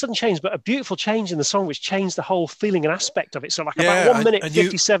not a sudden change, but a beautiful change in the song, which changed the whole feeling and aspect of it. So like about 1 minute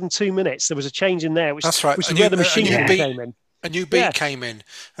 57, 2 minutes, there was a change in there, which is where the machine gun came in. A new beat came in,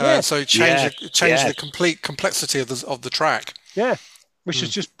 so changed the complete complexity of the track. Yeah. Which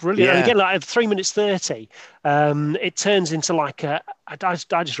is just brilliant. And again, like at 3 minutes 30, it turns into like I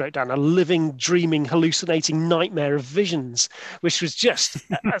just wrote down a living, dreaming, hallucinating nightmare of visions, which was just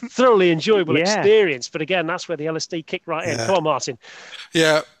a thoroughly enjoyable experience. But again, that's where the LSD kicked right in. Come on, Martin.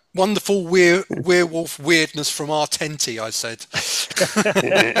 Yeah. Wonderful werewolf weirdness from Artenti, I said.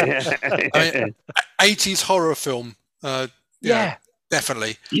 I mean, 80s horror film.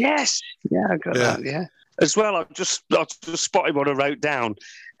 Definitely. Yes. Yeah, I got that, yeah. As well, I just spotted what I wrote down.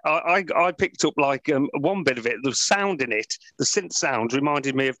 I picked up like one bit of it. The sound in it, the synth sound,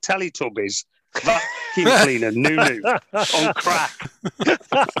 reminded me of Teletubbies. Vacuum cleaner, Nunu on crack.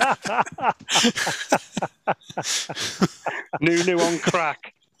 Nunu on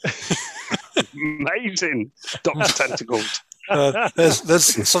crack. Amazing, Dr. Tentacles.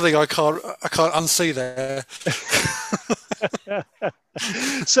 There's something I can't unsee there.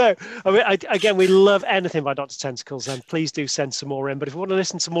 So, I mean, again, we love anything by Dr. Tentacles, and please do send some more in. But if you want to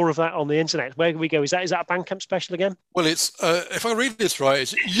listen to more of that on the internet, where can we go? Is that a Bandcamp special again? Well, it's if I read this right,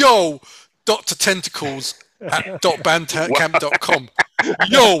 it's Yo Dr. Tentacles at .bandcamp.com.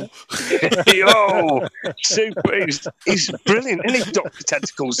 Yo, super! He's brilliant, isn't he, Dr.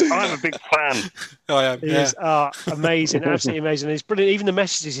 Tentacles? I'm a big fan. I am. He's amazing, absolutely amazing. He's brilliant. Even the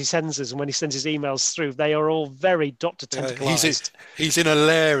messages he sends us, and when he sends his emails through, they are all very Dr. Tentaclized. He's in a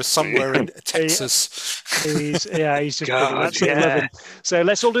lair somewhere in Texas. He's just brilliant. Absolutely love him. So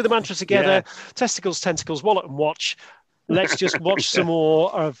let's all do the mantra together. Testicles, Tentacles, Wallet and Watch. Let's just watch some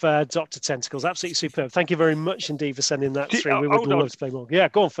more of Dr. Tentacles. Absolutely superb. Thank you very much indeed for sending that through. We would love to play more. Yeah,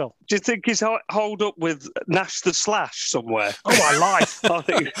 go on, Phil. Do you think he's holed up with Nash the Slash somewhere? Oh, my life.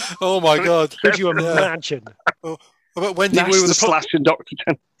 Oh, my God. Could you imagine? About Wendy Nash Wu the Slash and Dr.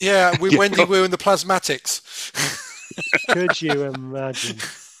 Tentacles. Yeah, with Wendy Wu and the Plasmatics. Could you imagine?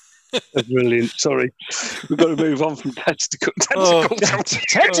 Brilliant. Sorry, we've got to move on from tentacles.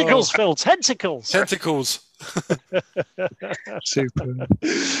 Tentacles, Phil. Tentacles. Super.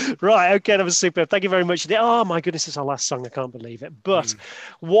 Right. Okay, that was super. Thank you very much. Oh my goodness, it's our last song. I can't believe it. But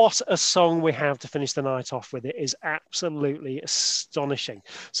what a song we have to finish the night off with. It is absolutely astonishing.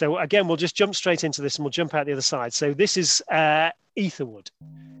 So again, we'll just jump straight into this and we'll jump out the other side. So this is Etherwood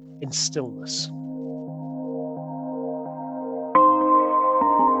in Stillness.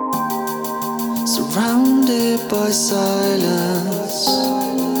 Surrounded by silence,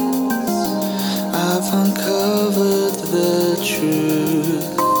 I've uncovered the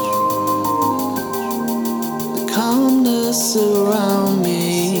truth. The calmness around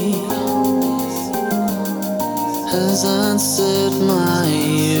me has answered my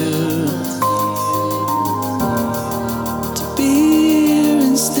youth. To be here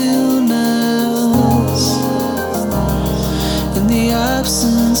in stillness, in the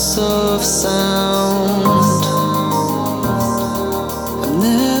absence of sound,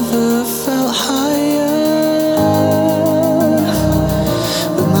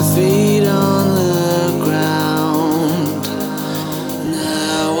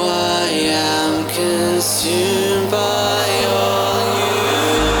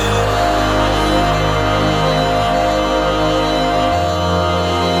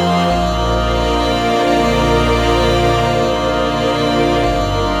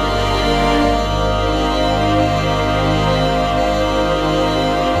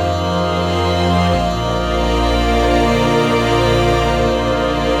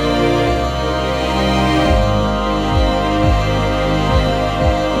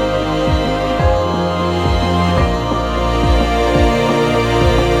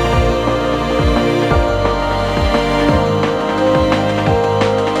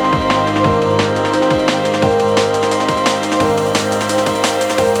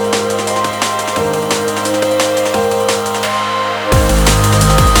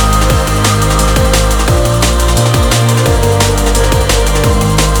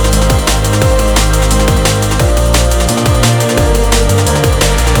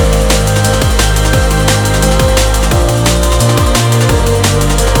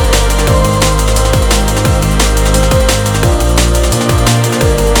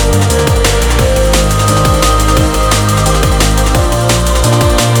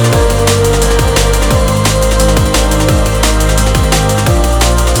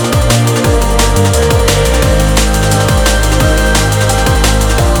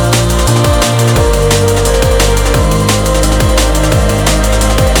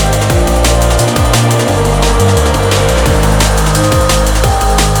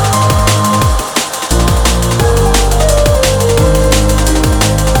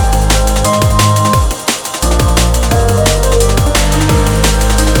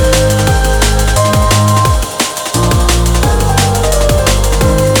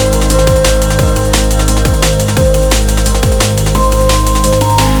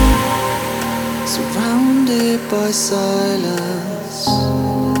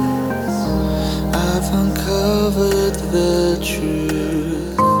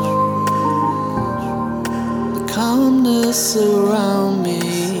 calmness around me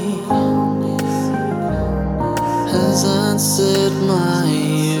has answered my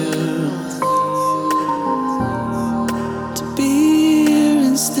youth. To be here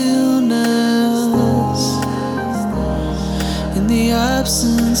in stillness, in the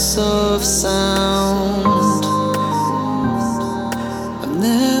absence of sound, I've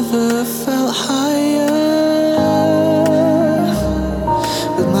never felt higher.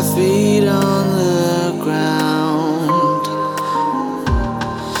 With my feet on the ground,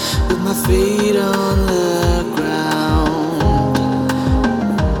 with my feet on the ground,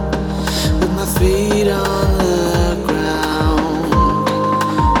 with my feet on the ground,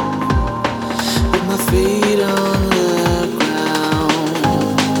 with my feet on the ground,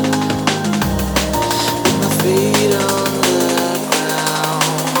 with my feet on the ground.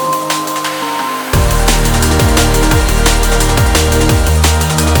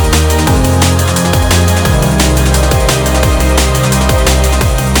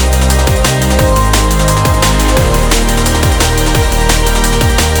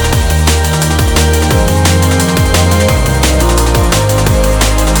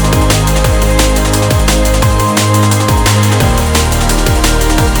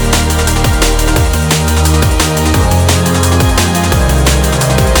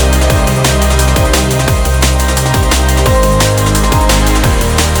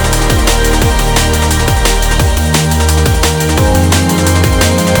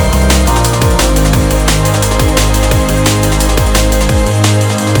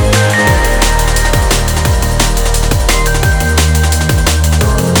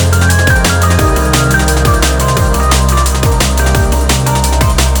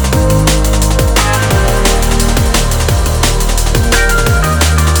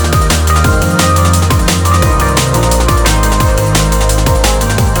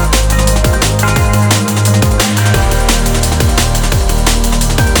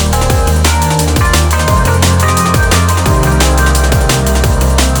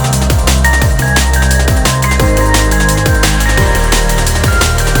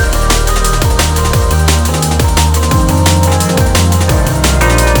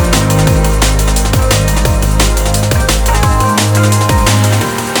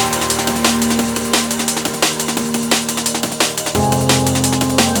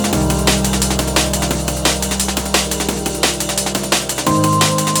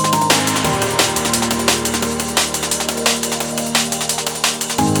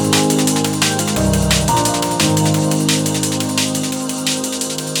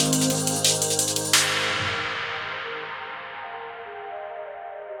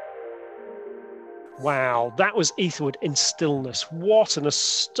 Wow, that was Etherwood in Stillness. What an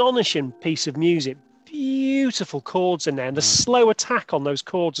astonishing piece of music. Beautiful chords in there, and the slow attack on those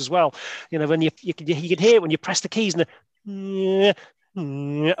chords as well. You know, when you could hear it when you press the keys, and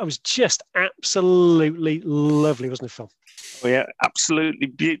it was just absolutely lovely, wasn't it, Phil? Oh, yeah,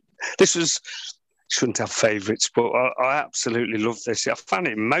 absolutely. This was, shouldn't have favourites, but I absolutely love this. I found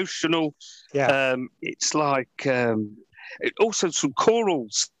it emotional. Yeah. It's like also some choral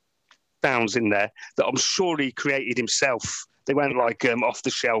sounds in there that I'm sure he created himself. They weren't like off the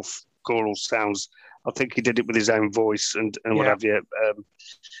shelf choral sounds. I think he did it with his own voice and what have you.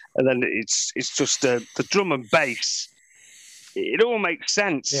 And then it's just the drum and bass. It all makes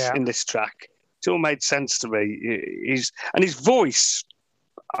sense in this track. It all made sense to me. His voice.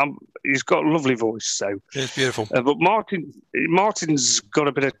 He's got a lovely voice, so it's beautiful. But Martin's got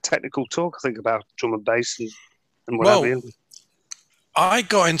a bit of technical talk, I think, about drum and bass and what have you. I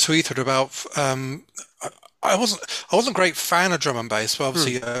got into Etherwood about. I wasn't a great fan of drum and bass, but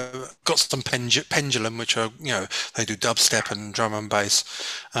obviously got some Pendulum, which are they do dubstep and drum and bass.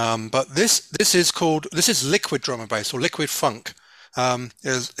 But this is liquid drum and bass or liquid funk.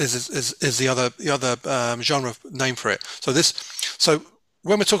 Is the other genre name for it. So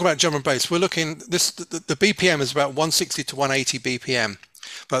when we're talking about drum and bass, we're looking the BPM is about 160 to 180 BPM,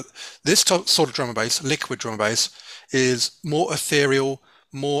 but this sort of drum and bass, liquid drum and bass, is more ethereal,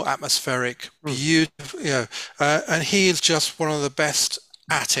 more atmospheric, beautiful. And he is just one of the best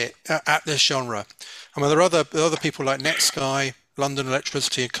at it at this genre. I mean, there are other people like Netsky, London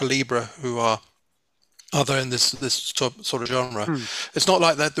Electricity, and Calibra who are other in this sort of genre. It's not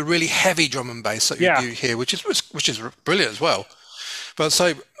like the really heavy drum and bass that you do here, which is brilliant as well. But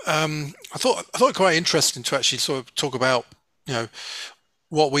so I thought it quite interesting to actually sort of talk about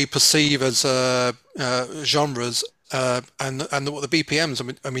what we perceive as genres and what the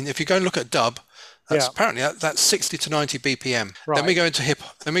BPMs. I mean, if you go and look at dub, apparently that's 60 to 90 BPM. Right. Then we go into hip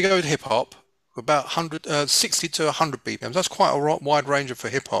hop. About 60 to 100 BPMs. That's quite a wide range for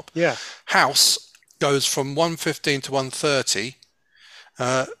hip hop. Yeah. House goes from 115 to 130.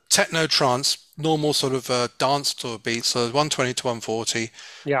 Techno trance, normal sort of dance sort of beats, so 120 to 140.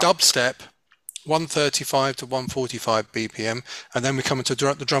 Yeah. Dubstep, 135 to 145 BPM, and then we come into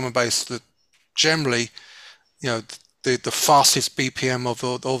the drum and bass, that generally, the fastest BPM of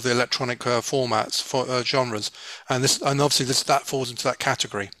all the electronic formats for genres, and obviously that falls into that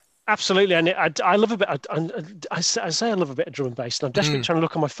category. Absolutely, and I love a bit. I say I love a bit of drum and bass, and I'm desperately trying to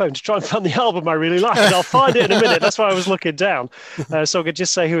look on my phone to try and find the album I really like, and I'll find it in a minute. That's why I was looking down, so I could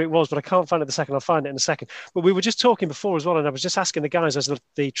just say who it was, but I can't find it in a second. I'll find it in a second. But we were just talking before as well, and I was just asking the guys as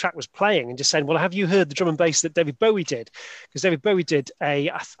the track was playing, and just saying, "Well, have you heard the drum and bass that David Bowie did?" Because David Bowie did I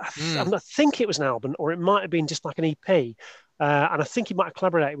think it was an album, or it might have been just like an EP. And I think he might have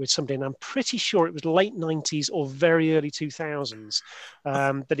collaborated with somebody, and I'm pretty sure it was late 90s or very early 2000s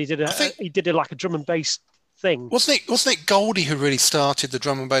that he did like a drum and bass thing. Wasn't it Goldie who really started the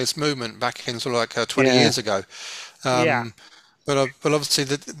drum and bass movement back in sort of like 20 years ago? But obviously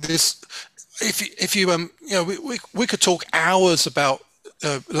if you we could talk hours about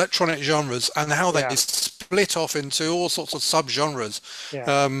electronic genres and how they split off into all sorts of subgenres.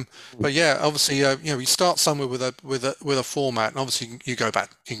 But obviously you start somewhere with a format, and obviously you can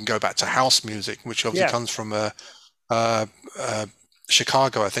go back to house music, which obviously comes from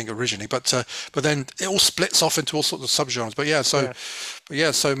Chicago, I think, originally, but then it all splits off into all sorts of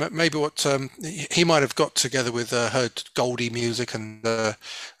subgenres. So maybe what he might have got together with heard Goldie music and but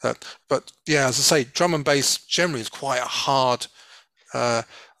as I say, drum and bass generally is quite a hard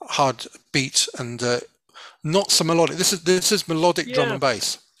beat and not so melodic. This is melodic drum and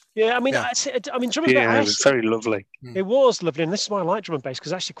bass. Yeah, I mean, drum and bass. Yeah, it was very lovely. It was lovely, and this is why I like drum and bass,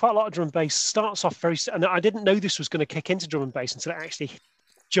 because actually quite a lot of drum and bass starts off and I didn't know this was going to kick into drum and bass until it actually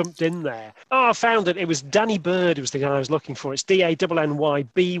jumped in there. Oh, I found it. It was Danny Byrd was the guy I was looking for. It's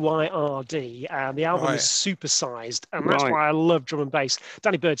DANNYBYRD, and the album is Supersized, and that's why I love drum and bass.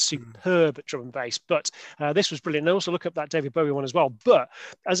 Danny Byrd's superb at drum and bass, but this was brilliant. And I also look up that David Bowie one as well. But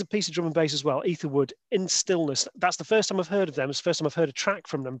as a piece of drum and bass as well, Etherwood, In Stillness, that's the first time I've heard of them. It's the first time I've heard a track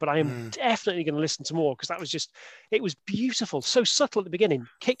from them, but I am definitely going to listen to more, because it was beautiful. So subtle at the beginning,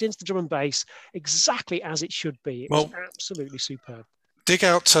 kicked into the drum and bass exactly as it should be. It was absolutely superb. Dig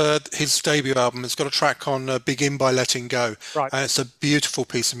out his debut album. It's got a track on Begin by Letting Go. Right. And it's a beautiful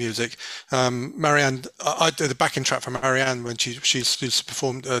piece of music. Marianne, I did the backing track for Marianne when she's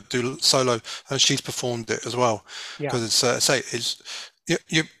performed, do solo, and she's performed it as well. Because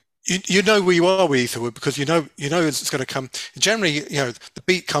you know where you are with Etherwood, because you know it's going to come. Generally, the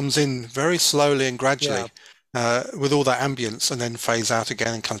beat comes in very slowly and gradually. With all that ambience, and then fades out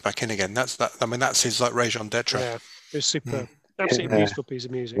again and comes back in again. That's his like raison d'etre. Yeah, it was superb. Absolutely beautiful piece of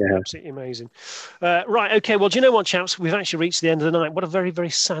music. Absolutely amazing. Right, okay. Well, do you know what, chaps? We've actually reached the end of the night. What a very,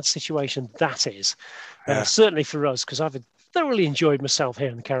 very sad situation that is. Certainly for us, because I've thoroughly enjoyed myself here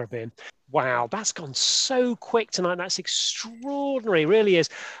in the Caribbean. Wow, that's gone so quick tonight. That's extraordinary, really is.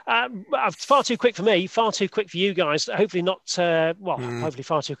 Far too quick for me, far too quick for you guys. Hopefully not, hopefully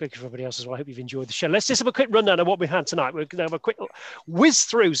far too quick for everybody else as well. I hope you've enjoyed the show. Let's just have a quick rundown of what we've had tonight. We're going to have a quick whiz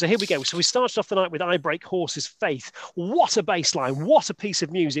through. So here we go. So we started off the night with I Break Horses' Faith. What a bass line. What a piece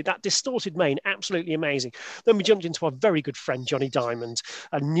of music. That distorted main, absolutely amazing. Then we jumped into our very good friend, Johnny Diamond,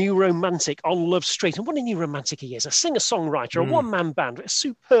 a new romantic on Love Street. And what a new romantic he is. A singer-songwriter, a one-man band, a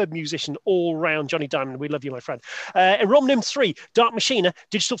superb musician all round. Johnny Diamond, we love you, my friend. Romnim 3, Dark Machina,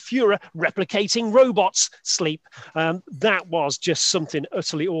 Digital Fura, Replicating Robots, Sleep. That was just something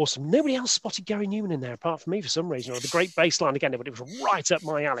utterly awesome. Nobody else spotted Gary Newman in there apart from me for some reason, or the great bass line again, but it was right up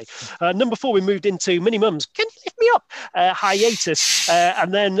my alley. Number 4, we moved into Mini Mums, Can You Lift Me Up? Hiatus.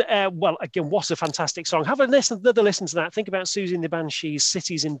 And then, again, what a fantastic song. Have another listen to that. Think about Susie and the Banshees,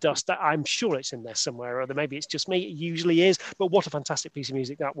 Cities in Dust. I'm sure it's in there somewhere, or maybe it's just me. It usually is, but what a fantastic piece of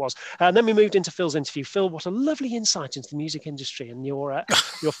music that was. And then we moved into Phil's interview. Phil, what a lovely insight into the music industry and your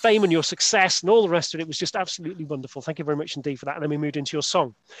fame and your success and all the rest of it. It was just absolutely wonderful. Thank you very much indeed for that. And then we moved into your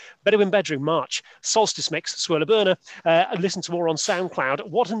song, Bedouin Bedroom, March, Solstice Mix, Swirler Burner. Listen to more on SoundCloud.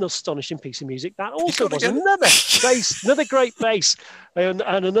 What an astonishing piece of music. That also was another bass, another great bass and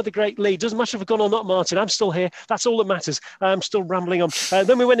another great lead. Doesn't matter if I've gone or not, Martin. I'm still here. That's all that matters. I'm still rambling on.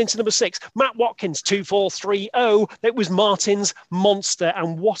 Then we went into number 6, Matt Watkins, 2430. It was Martin's Monster,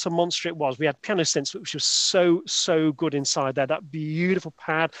 and what a monstrous orchestra it was. We had piano synths, which was so good inside there. That beautiful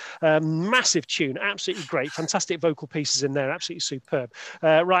pad, massive tune, absolutely great, fantastic vocal pieces in there, absolutely superb.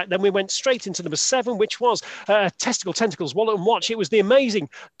 Right, then we went straight into number 7, which was Testicle Tentacles, Wallet and Watch. It was the amazing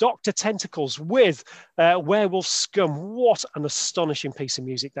Dr. Tentacles with Werewolf Scum. What an astonishing piece of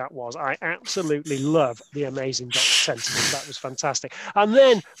music that was. I absolutely love the amazing Dr. Tentacles. That was fantastic. And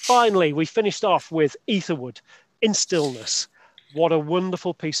then finally, we finished off with Etherwood in Stillness. What a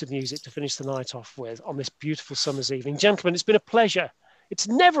wonderful piece of music to finish the night off with on this beautiful summer's evening. Gentlemen, it's been a pleasure. It's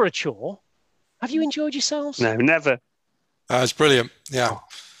never a chore. Have you enjoyed yourselves? No, never. It's brilliant. Yeah.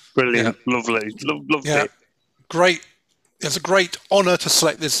 Brilliant. Yeah. Lovely. Loved it. Great. It's a great honour to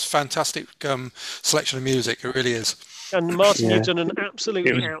select this fantastic selection of music. It really is. And Martin, you've done an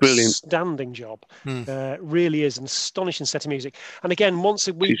absolutely outstanding job. Really is an astonishing set of music. And again,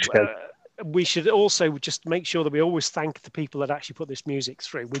 we should also just make sure that we always thank the people that actually put this music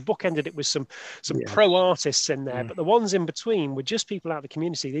through. We bookended it with some pro artists in there, but the ones in between were just people out of the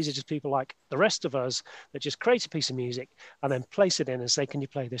community. These are just people like the rest of us that just create a piece of music and then place it in and say, can you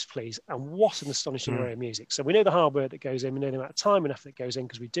play this, please? And what an astonishing array of music. So we know the hard work that goes in, we know the amount of time and effort that goes in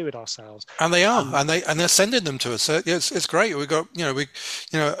because we do it ourselves. And they are, and they're sending them to us. So it's great. We got,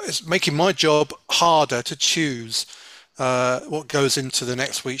 it's making my job harder to choose what goes into the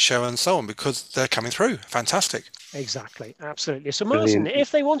next week's show and so on, because they're coming through. Fantastic. Exactly. Absolutely. So Martin, if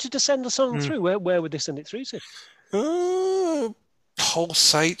they wanted to send a song through, where would they send it through to?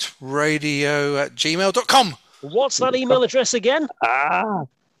 pulsateradio@gmail.com. What's that email address again?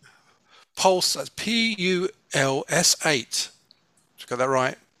 Pulse, that's PULS8. Got that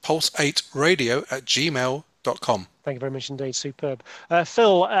right. pulse8radio@gmail.com. Thank you very much indeed. Superb.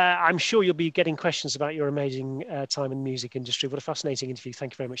 Phil, I'm sure you'll be getting questions about your amazing time in the music industry. What a fascinating interview.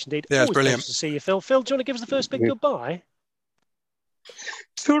 Thank you very much indeed. Yeah, it's brilliant. Nice to see you, Phil. Phil, do you want to give us the first big goodbye?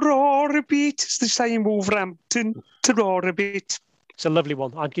 Ta-ra-a-bit, as they say in Wolverhampton. Ta-ra-a-bit. It's a lovely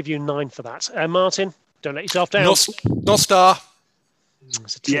one. I'd give you 9 for that. Martin, don't let yourself down. Not star.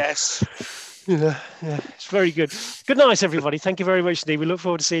 Yes. Yeah, it's very good. Good night, everybody. Thank you very much indeed. We look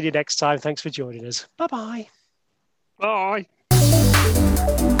forward to seeing you next time. Thanks for joining us. Bye-bye. Bye.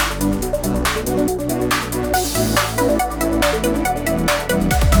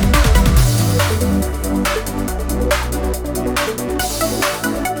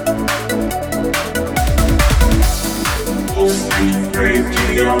 Pulsate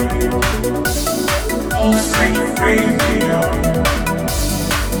Radio. Pulsate Radio.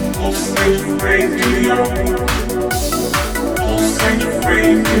 Pulsate Radio. Pulsate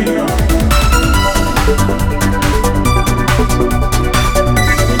Radio.